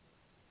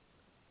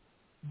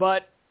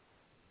 But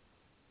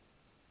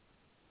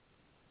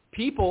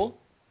people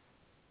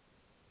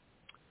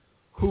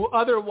who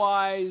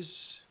otherwise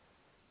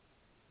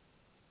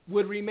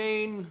would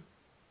remain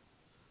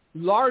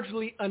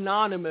largely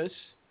anonymous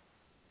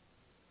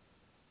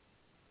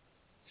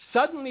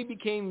suddenly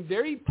became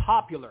very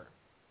popular.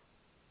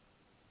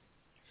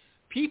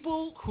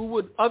 People who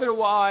would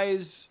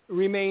otherwise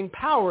remain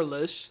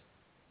powerless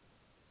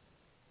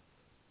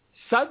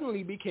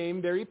suddenly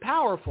became very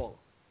powerful.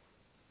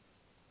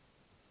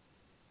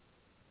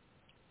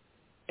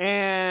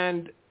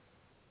 And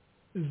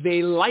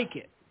they like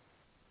it.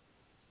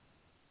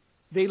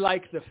 They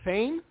like the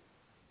fame.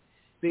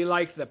 They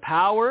like the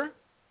power.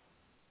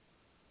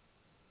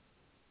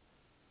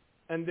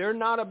 And they're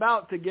not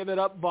about to give it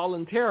up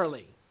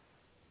voluntarily.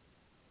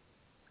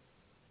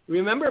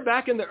 Remember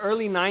back in the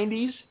early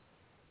 90s,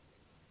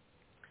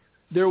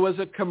 there was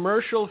a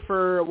commercial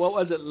for, what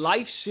was it,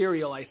 Life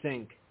cereal, I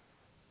think.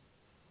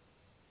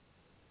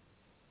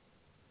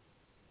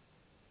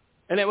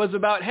 And it was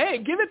about, hey,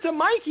 give it to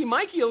Mikey.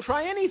 Mikey will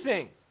try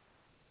anything.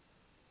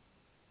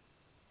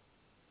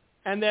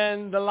 And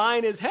then the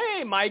line is,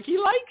 hey, Mikey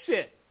likes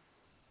it.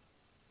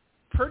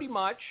 Pretty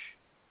much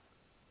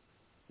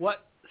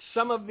what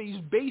some of these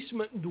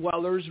basement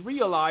dwellers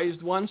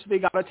realized once they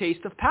got a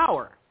taste of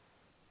power.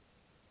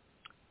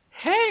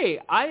 Hey,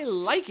 I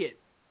like it.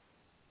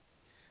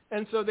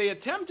 And so they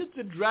attempted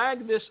to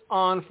drag this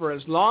on for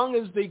as long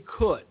as they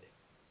could.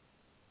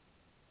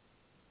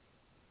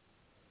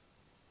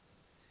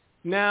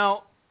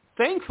 Now,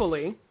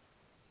 thankfully,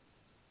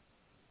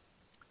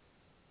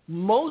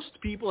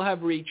 most people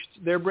have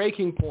reached their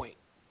breaking point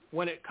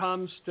when it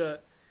comes to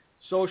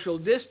social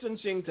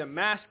distancing, to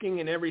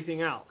masking, and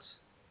everything else.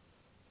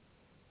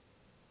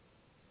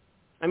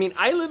 I mean,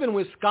 I live in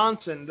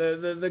Wisconsin.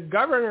 The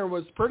governor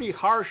was pretty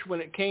harsh when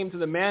it came to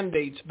the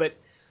mandates, but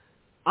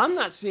I'm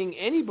not seeing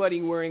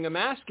anybody wearing a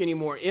mask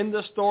anymore in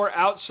the store,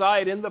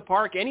 outside, in the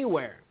park,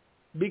 anywhere,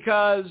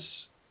 because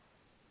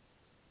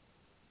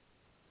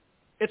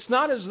it's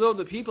not as though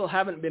the people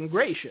haven't been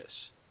gracious.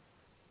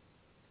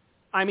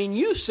 I mean,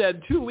 you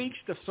said 2 weeks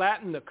to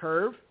flatten the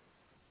curve.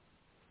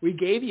 We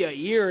gave you a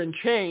year and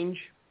change,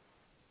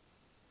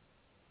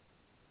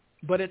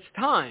 but it's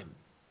time.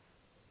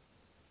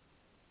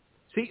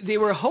 See, they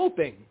were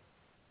hoping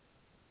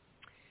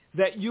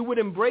that you would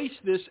embrace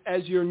this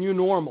as your new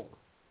normal.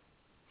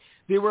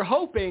 They were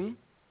hoping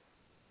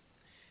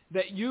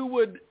that you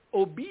would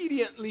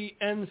obediently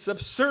and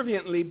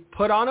subserviently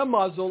put on a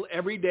muzzle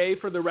every day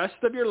for the rest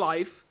of your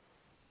life.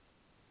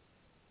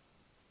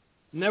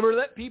 Never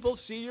let people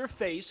see your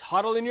face,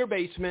 huddle in your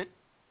basement,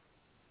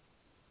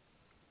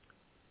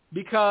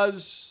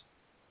 because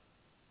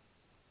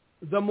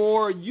the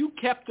more you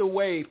kept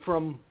away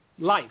from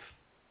life,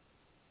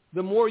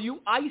 the more you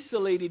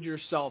isolated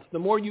yourself, the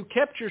more you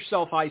kept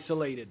yourself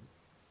isolated,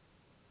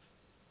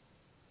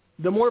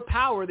 the more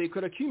power they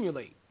could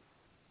accumulate,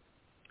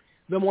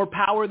 the more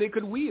power they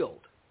could wield.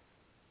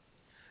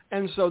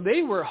 And so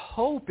they were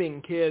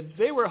hoping, kids,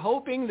 they were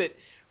hoping that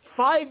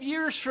 5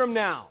 years from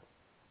now,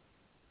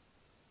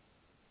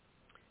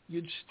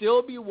 you'd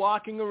still be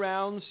walking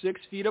around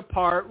 6 feet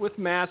apart with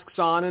masks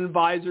on and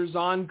visors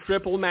on,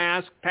 triple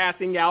mask,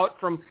 passing out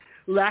from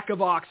lack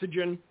of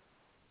oxygen.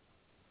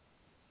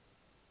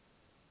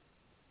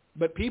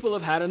 But people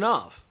have had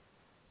enough.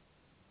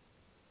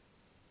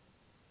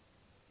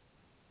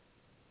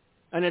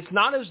 And it's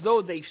not as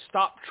though they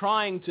stopped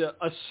trying to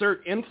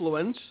assert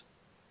influence.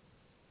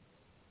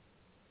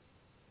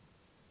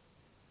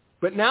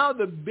 But now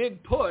the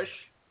big push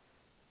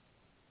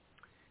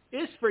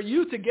is for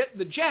you to get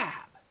the jab.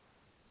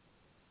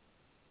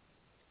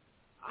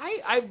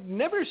 I've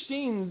never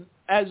seen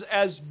as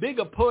big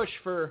a push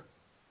for,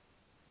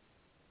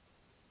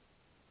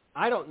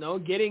 I don't know,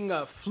 getting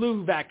a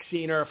flu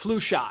vaccine or a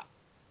flu shot.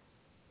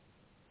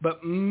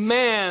 But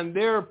man,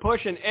 they're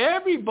pushing.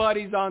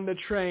 Everybody's on the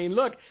train.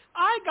 Look,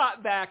 I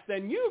got vaxxed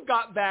and you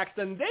got vaxxed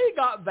and they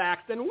got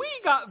vaxxed and we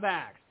got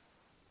vaxxed.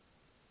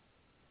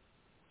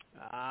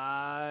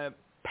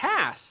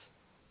 Pass.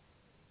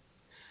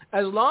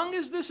 As long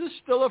as this is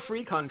still a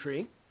free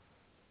country,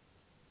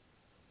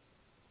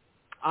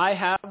 I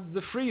have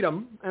the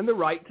freedom and the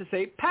right to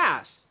say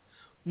pass.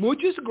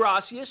 Muchas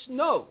gracias,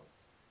 no.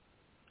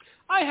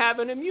 I have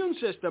an immune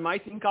system. I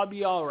think I'll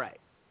be all right.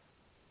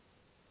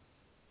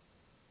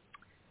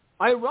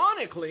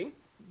 Ironically,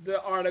 the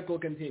article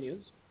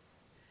continues,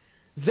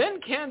 then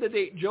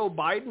candidate Joe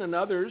Biden and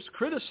others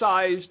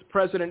criticized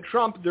President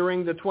Trump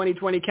during the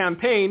 2020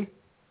 campaign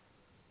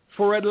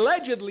for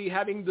allegedly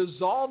having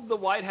dissolved the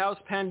White House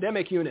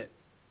pandemic unit.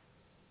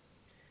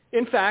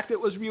 In fact, it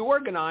was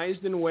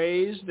reorganized in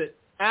ways that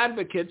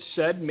advocates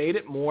said made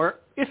it more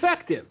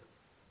effective.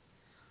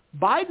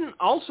 Biden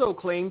also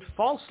claimed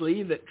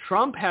falsely that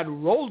Trump had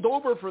rolled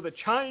over for the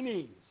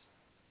Chinese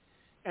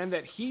and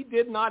that he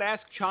did not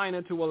ask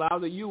China to allow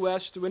the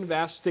U.S. to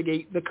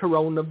investigate the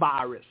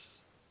coronavirus.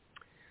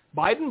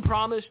 Biden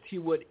promised he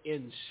would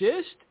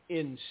insist.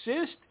 He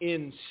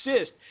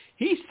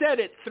said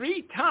it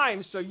 3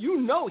 times, so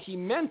you know he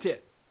meant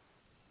it.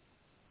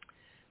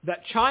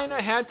 That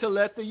China had to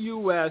let the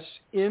U.S.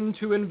 in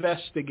to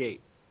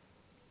investigate.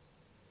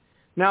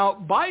 Now,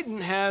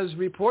 Biden has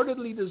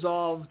reportedly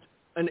dissolved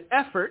an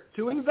effort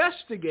to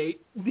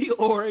investigate the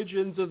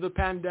origins of the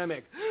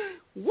pandemic.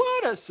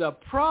 What a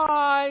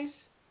surprise.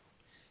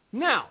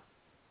 Now,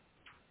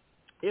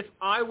 if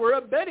I were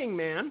a betting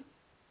man,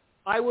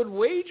 I would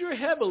wager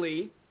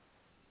heavily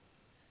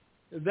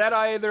that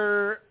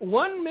either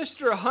one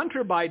Mr.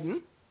 Hunter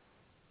Biden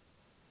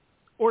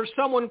or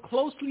someone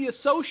closely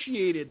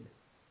associated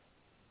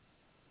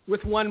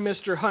with one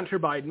Mr. Hunter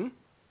Biden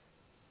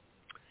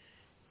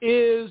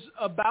is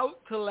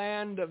about to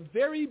land a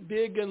very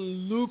big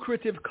and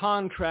lucrative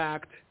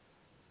contract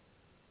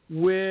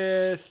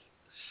with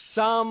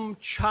some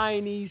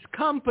Chinese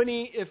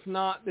company, if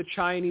not the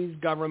Chinese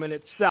government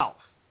itself.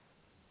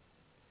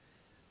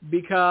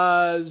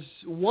 Because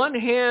one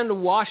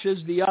hand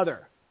washes the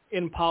other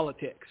in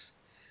politics.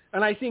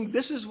 And I think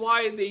this is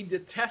why they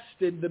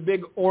detested the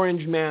big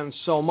orange man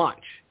so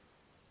much.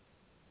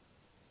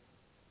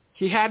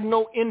 He had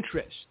no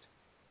interest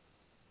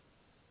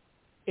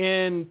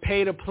in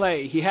pay to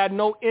play. He had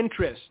no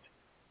interest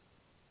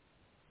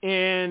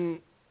in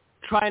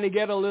trying to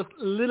get a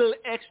little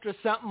extra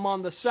something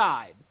on the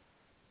side.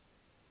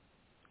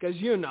 Because,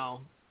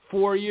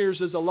 4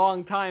 years is a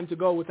long time to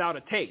go without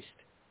a taste,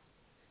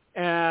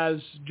 as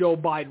Joe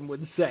Biden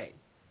would say.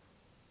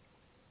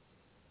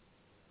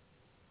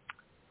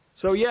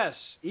 So yes,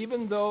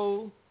 even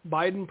though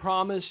Biden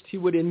promised he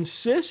would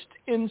insist,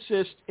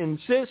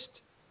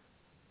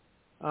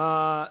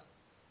 I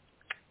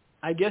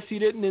guess he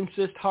didn't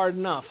insist hard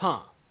enough,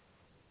 huh?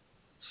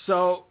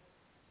 So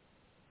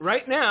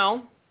right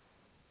now,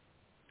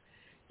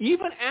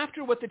 even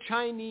after what the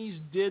Chinese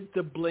did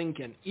to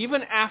Blinken,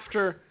 even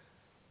after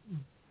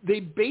they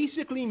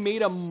basically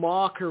made a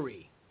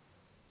mockery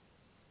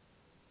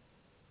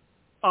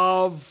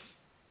of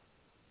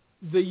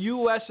the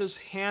U.S.'s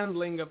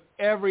handling of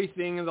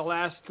everything in the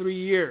last 3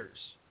 years,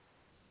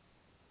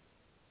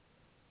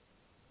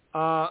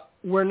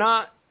 we're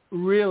not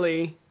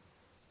really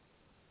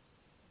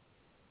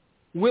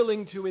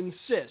willing to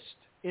insist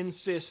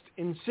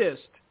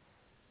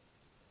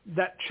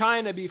that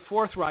China be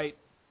forthright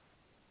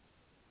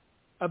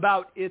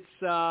about its,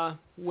 Wuhan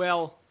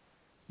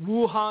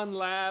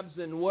labs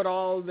and what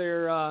all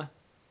they're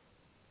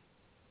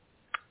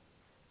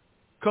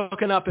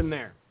cooking up in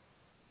there.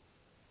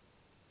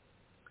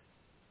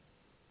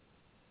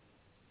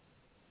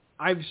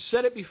 I've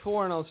said it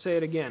before and I'll say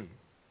it again.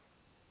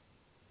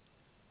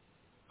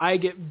 I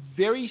get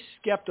very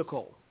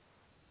skeptical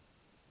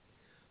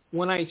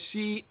when I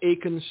see a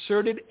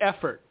concerted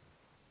effort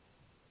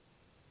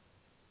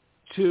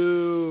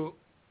to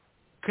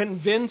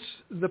convince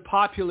the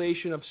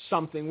population of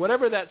something,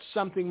 whatever that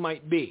something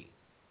might be.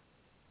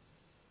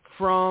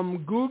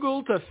 From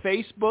Google to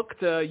Facebook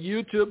to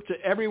YouTube to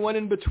everyone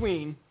in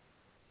between,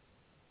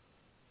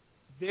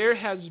 there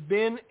has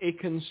been a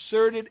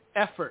concerted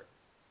effort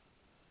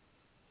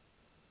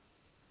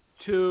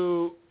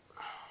to,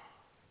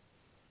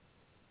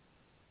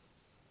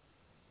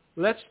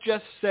 let's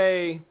just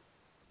say,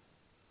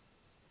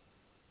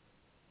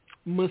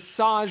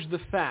 massage the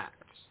facts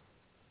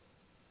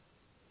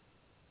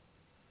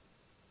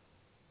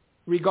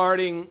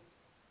regarding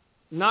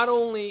not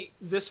only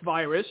this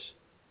virus,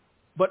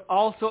 but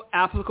also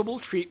applicable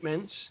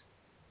treatments,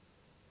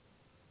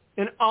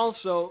 and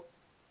also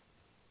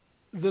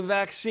the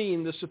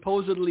vaccine, the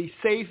supposedly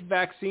safe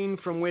vaccine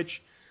from which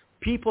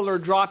people are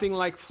dropping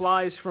like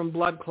flies from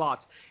blood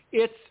clots.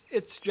 It's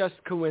just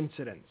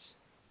coincidence.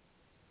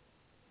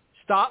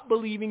 Stop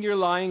believing your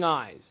lying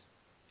eyes.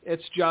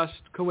 It's just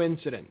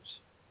coincidence.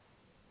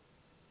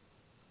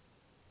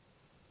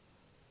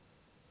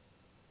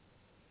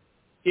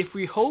 If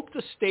we hope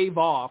to stave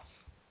off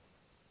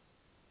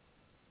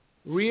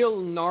real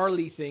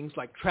gnarly things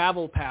like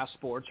travel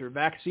passports or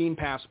vaccine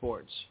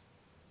passports,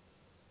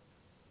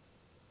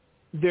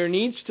 there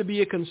needs to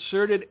be a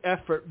concerted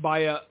effort by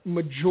a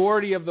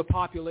majority of the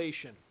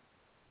population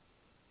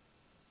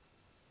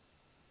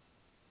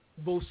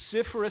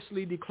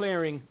vociferously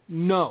declaring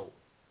no.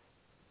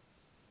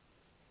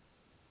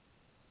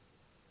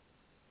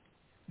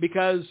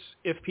 Because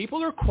if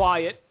people are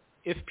quiet,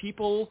 if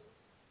people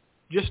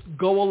just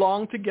go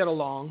along to get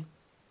along,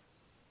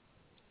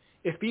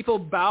 if people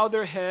bow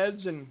their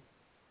heads and,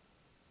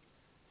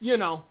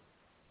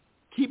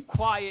 keep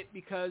quiet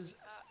because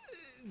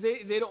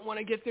they don't want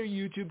to get their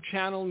YouTube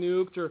channel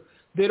nuked, or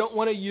they don't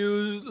want to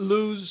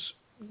lose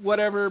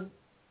whatever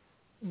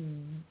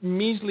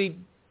measly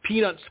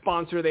peanut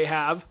sponsor they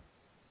have,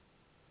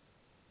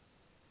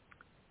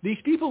 these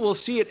people will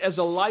see it as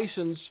a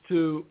license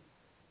to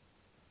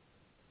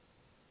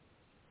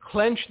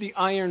clench the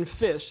iron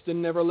fist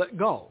and never let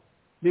go.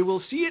 They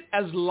will see it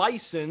as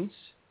license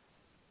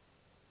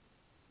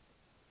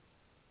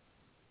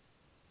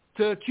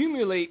to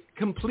accumulate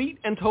complete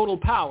and total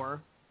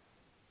power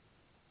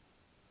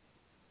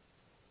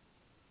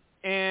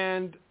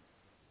and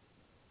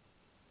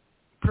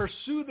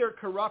pursue their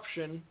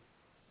corruption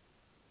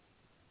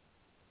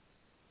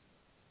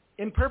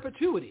in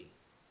perpetuity.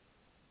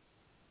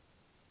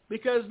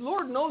 Because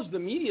Lord knows the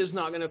media is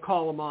not going to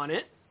call them on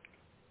it.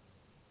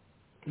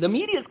 The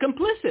media is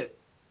complicit.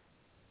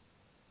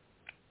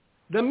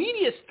 The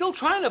media is still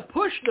trying to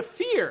push the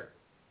fear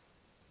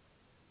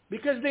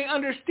because they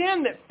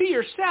understand that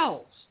fear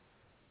sells.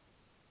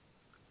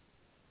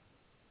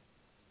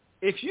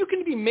 If you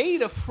can be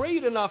made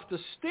afraid enough to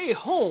stay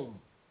home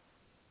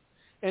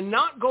and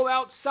not go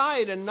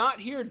outside and not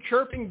hear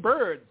chirping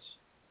birds,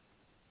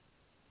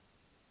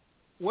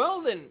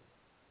 well then,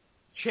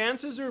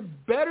 chances are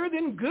better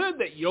than good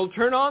that you'll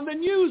turn on the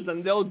news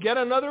and they'll get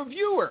another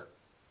viewer.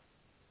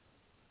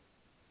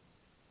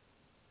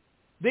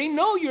 They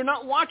know you're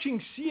not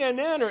watching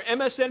CNN or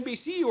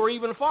MSNBC or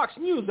even Fox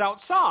News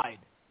outside.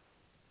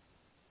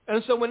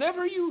 And so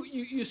whenever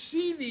you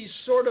see these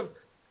sort of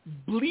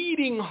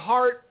bleeding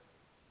heart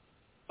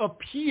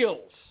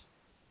appeals,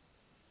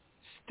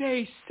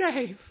 stay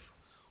safe,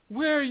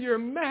 wear your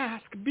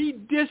mask, be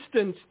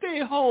distant,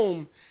 stay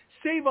home,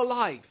 save a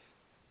life.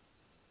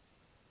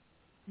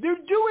 They're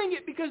doing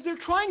it because they're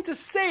trying to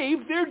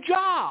save their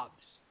jobs.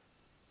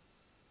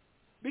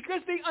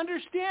 Because they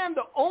understand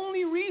the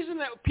only reason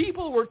that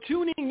people were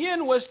tuning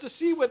in was to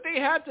see what they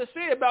had to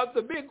say about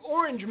the big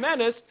orange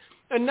menace,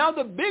 and now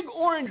the big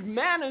orange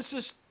menace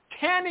is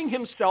tanning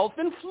himself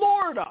in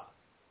Florida.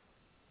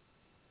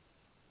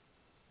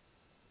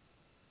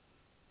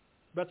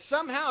 But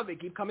somehow they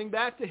keep coming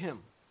back to him.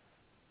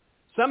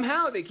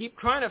 Somehow they keep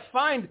trying to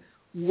find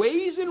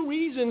ways and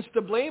reasons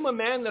to blame a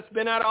man that's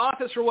been out of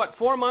office for,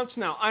 4 months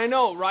now. I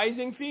know,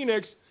 Rising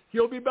Phoenix,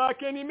 he'll be back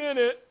any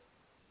minute.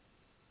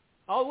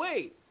 I'll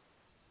wait.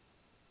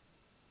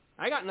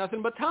 I got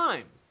nothing but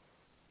time.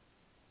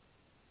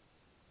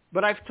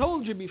 But I've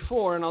told you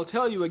before, and I'll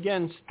tell you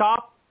again,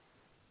 stop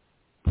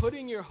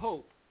putting your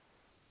hope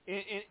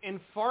in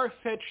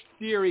far-fetched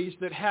theories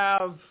that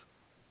have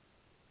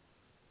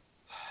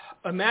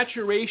a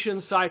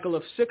maturation cycle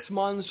of 6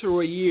 months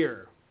or a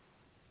year.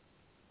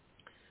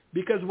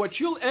 Because what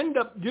you'll end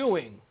up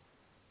doing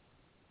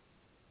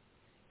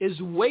is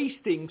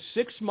wasting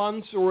 6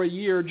 months or a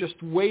year just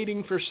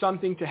waiting for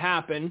something to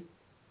happen,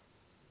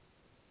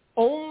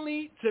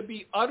 only to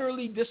be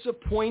utterly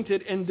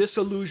disappointed and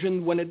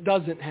disillusioned when it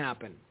doesn't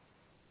happen.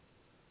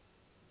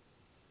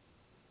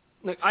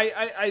 Like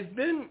I've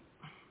been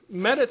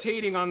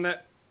meditating on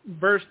that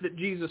verse that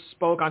Jesus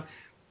spoke on.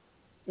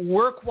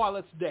 Work while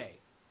it's day.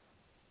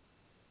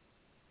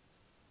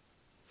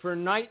 For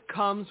night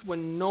comes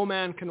when no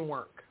man can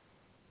work.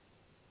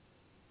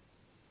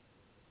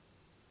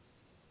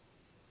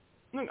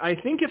 Look, I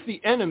think if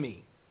the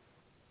enemy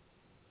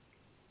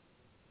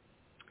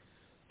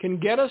can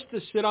get us to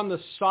sit on the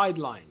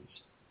sidelines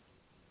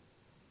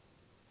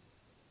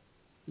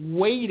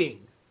waiting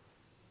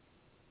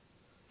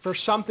for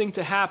something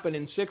to happen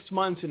in 6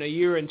 months, in a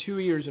year, in 2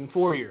 years, in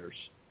 4 years,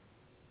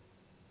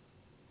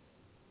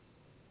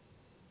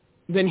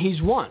 then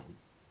he's won.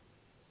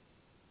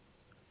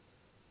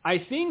 I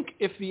think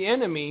if the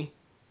enemy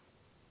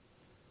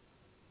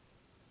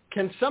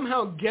can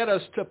somehow get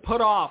us to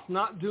put off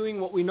not doing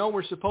what we know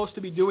we're supposed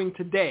to be doing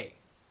today,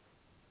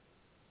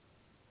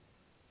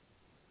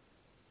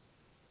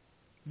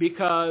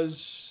 because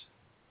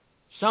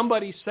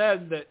somebody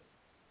said that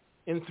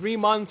in 3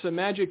 months a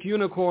magic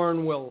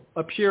unicorn will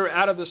appear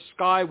out of the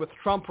sky with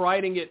Trump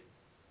riding it,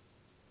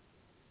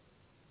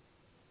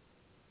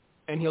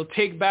 and he'll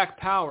take back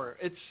power.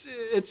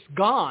 It's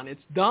gone.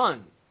 It's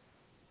done.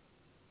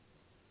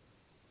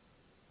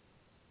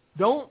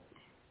 Don't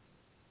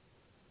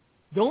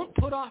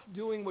put off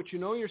doing what you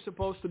know you're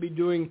supposed to be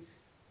doing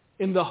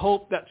in the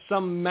hope that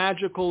some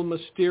magical,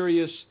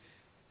 mysterious,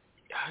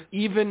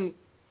 even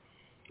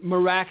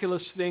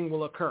miraculous thing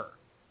will occur.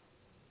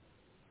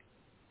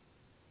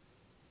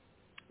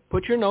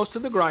 Put your nose to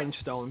the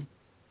grindstone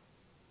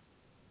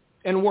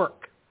and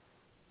work.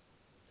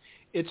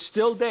 It's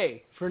still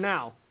day for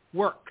now.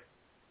 Work.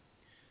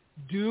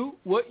 Do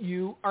what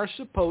you are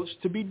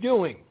supposed to be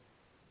doing.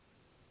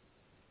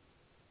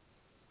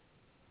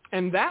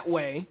 And that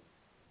way,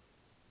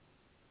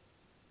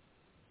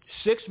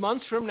 6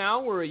 months from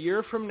now or a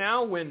year from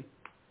now, when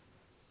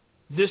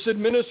this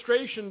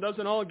administration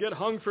doesn't all get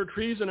hung for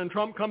treason and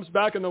Trump comes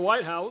back in the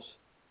White House,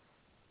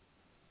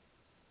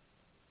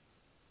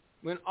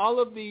 when all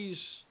of these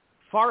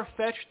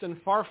far-fetched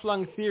and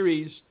far-flung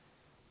theories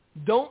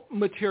don't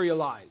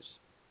materialize,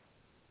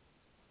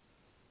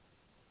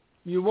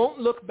 you won't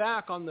look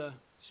back on the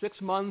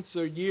 6 months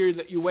or year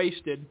that you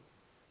wasted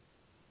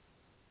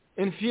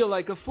and feel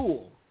like a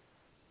fool.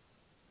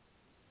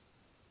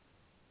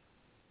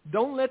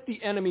 Don't let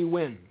the enemy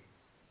win.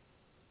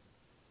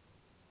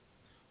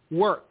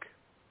 Work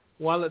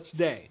while it's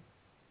day.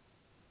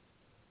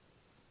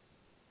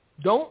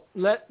 Don't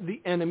let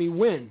the enemy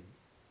win.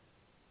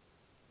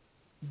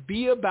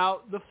 Be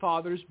about the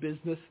Father's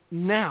business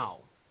now.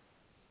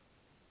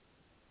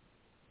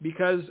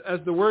 Because, as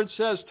the Word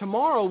says,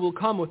 tomorrow will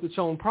come with its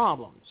own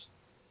problems.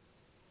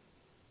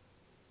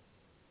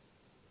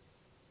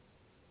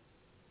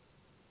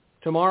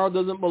 Tomorrow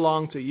doesn't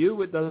belong to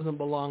you. It doesn't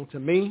belong to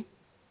me.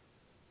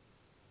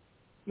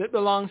 It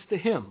belongs to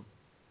Him.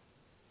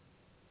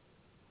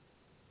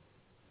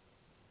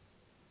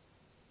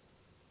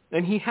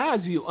 And He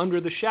has you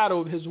under the shadow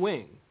of His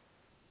wing.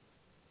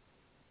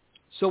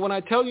 So when I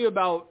tell you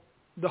about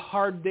the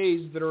hard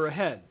days that are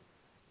ahead,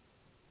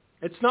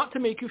 it's not to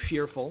make you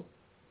fearful.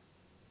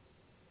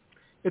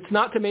 It's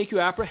not to make you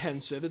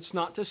apprehensive. It's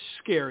not to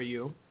scare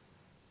you.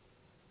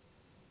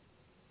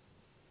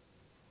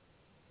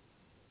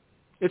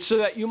 It's so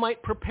that you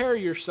might prepare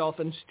yourself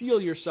and steel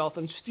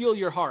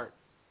your heart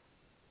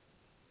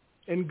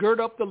and gird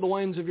up the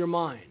loins of your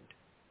mind,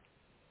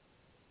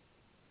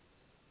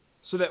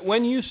 so that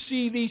when you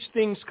see these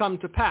things come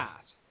to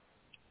pass,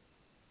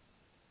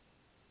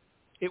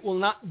 it will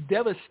not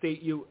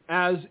devastate you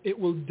as it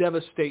will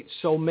devastate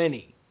so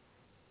many.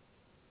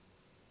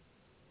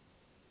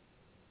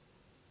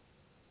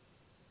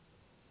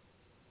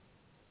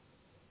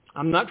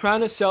 I'm not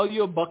trying to sell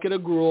you a bucket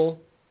of gruel.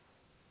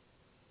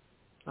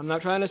 I'm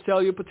not trying to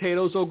sell you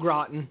potatoes au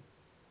gratin.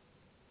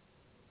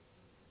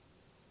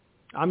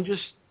 I'm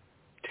just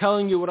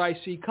telling you what I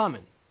see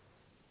coming.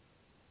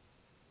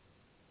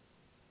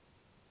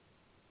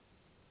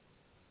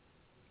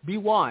 Be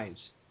wise.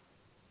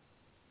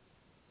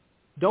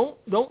 Don't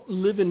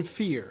live in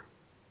fear.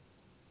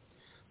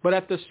 But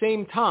at the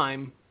same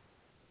time,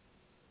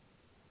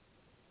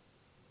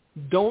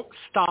 don't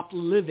stop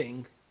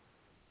living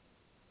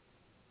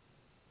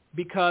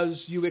because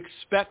you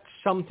expect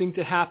something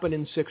to happen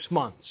in 6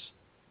 months.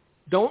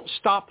 Don't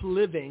stop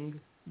living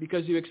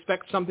because you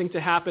expect something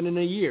to happen in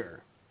a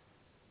year.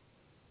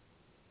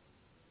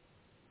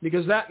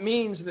 Because that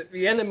means that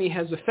the enemy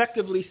has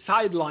effectively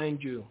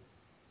sidelined you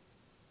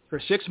for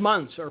 6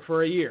 months or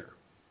for a year.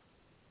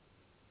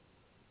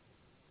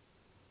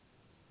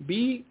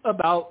 Be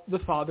about the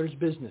Father's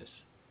business.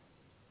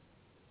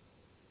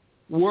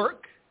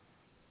 Work,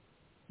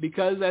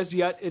 because as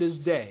yet it is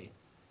day.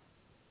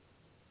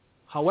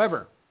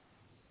 However,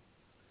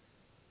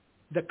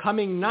 the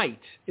coming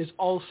night is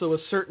also a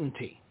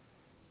certainty.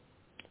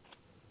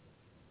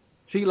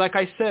 See, like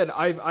I said,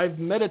 I've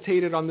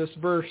meditated on this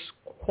verse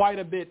quite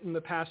a bit in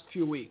the past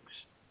few weeks.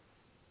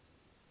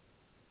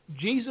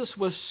 Jesus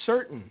was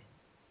certain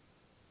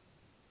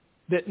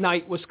that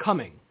night was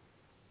coming.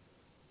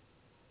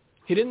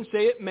 He didn't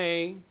say it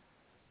may,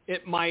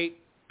 it might,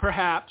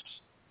 perhaps.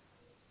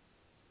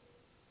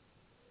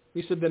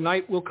 He said the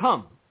night will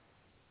come.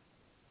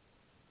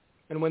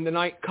 And when the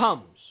night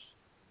comes,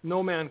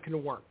 no man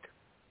can work.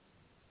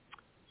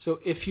 So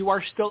if you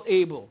are still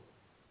able,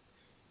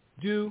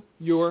 do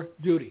your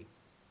duty.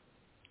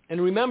 And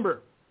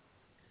remember,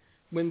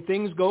 when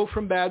things go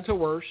from bad to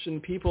worse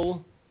and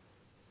people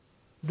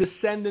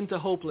descend into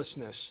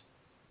hopelessness,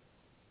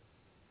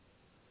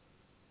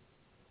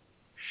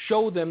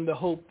 show them the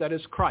hope that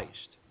is Christ.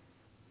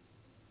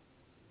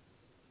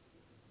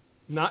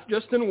 Not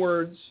just in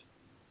words,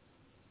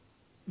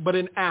 but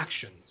in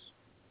actions.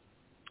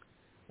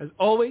 As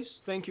always,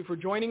 thank you for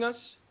joining us.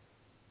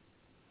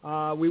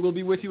 We will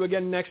be with you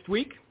again next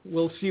week.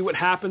 We'll see what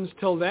happens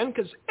till then,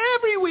 because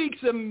every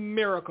week's a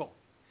miracle.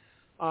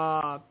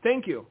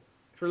 Thank you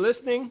for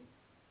listening.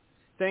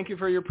 Thank you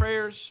for your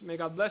prayers. May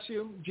God bless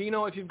you.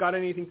 Gino, if you've got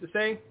anything to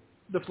say,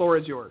 the floor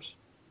is yours.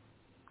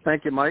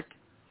 Thank you, Mike.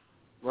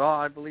 Well,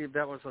 I believe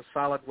that was a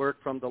solid word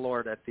from the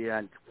Lord at the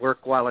end.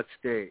 Work while it's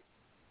day.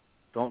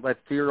 Don't let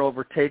fear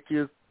overtake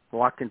you.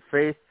 Walk in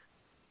faith.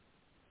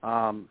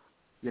 Don't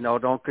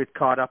get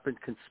caught up in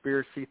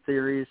conspiracy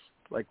theories,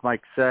 like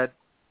Mike said.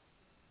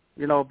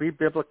 Be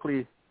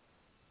biblically,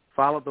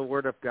 follow the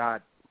Word of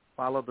God.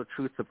 Follow the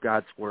truth of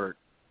God's Word.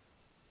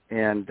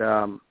 And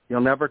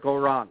you'll never go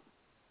wrong.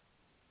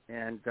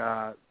 And,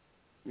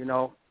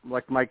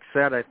 like Mike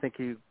said, I think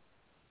he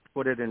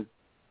put it in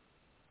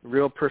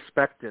real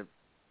perspective.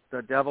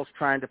 The devil's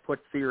trying to put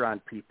fear on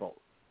people.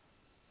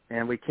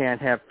 And we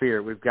can't have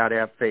fear. We've got to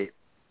have faith.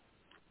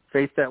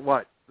 Faith that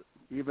what?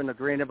 Even a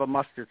grain of a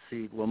mustard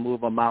seed will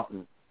move a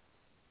mountain.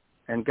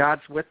 And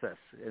God's with us.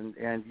 And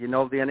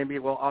the enemy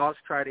will always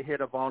try to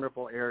hit a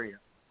vulnerable area.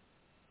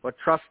 But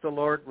trust the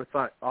Lord with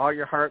all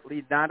your heart.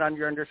 Lead not on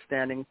your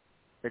understanding.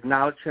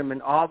 Acknowledge him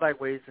in all thy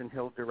ways, and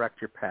he'll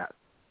direct your path.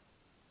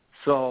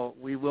 So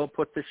we will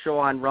put the show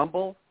on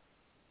Rumble.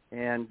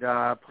 And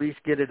please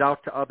get it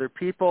out to other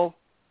people.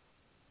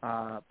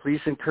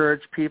 Please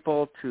encourage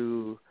people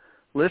to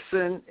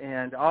listen.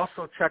 And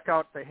also check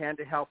out the Hand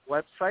to Help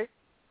website,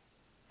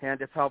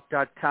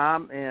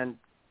 handofhelp.com, and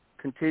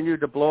continue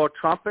to blow a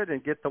trumpet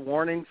and get the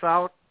warnings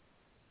out.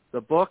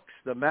 The books,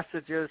 the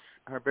messages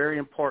are very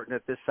important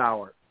at this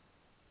hour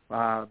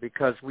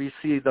because we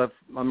see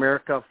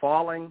America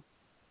falling.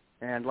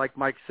 And like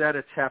Mike said,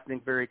 it's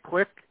happening very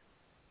quick.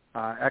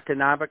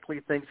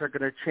 Economically, things are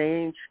going to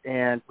change,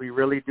 and we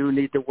really do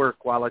need to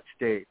work while it's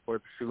day,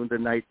 for soon the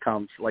night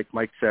comes, like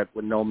Mike said,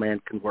 when no man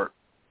can work.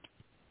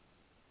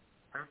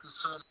 Thank you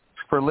so much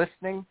for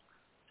listening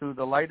to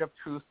the Light of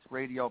Truth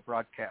radio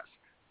broadcast.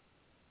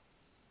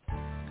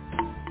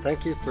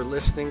 Thank you for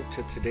listening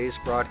to today's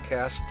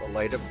broadcast, The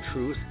Light of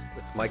Truth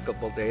with Michael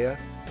Boldea.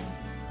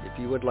 If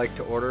you would like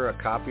to order a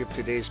copy of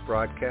today's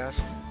broadcast,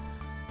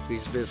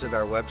 please visit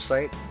our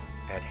website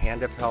at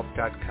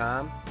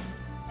handofhelp.com.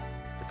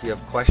 If you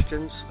have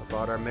questions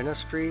about our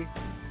ministry,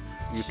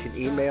 you can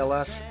email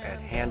us at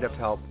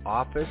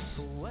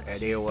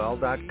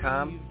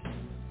handofhelpoffice@aol.com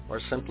or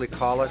simply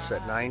call us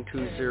at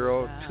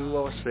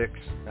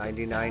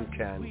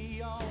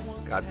 920-206-9910.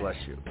 God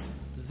bless you.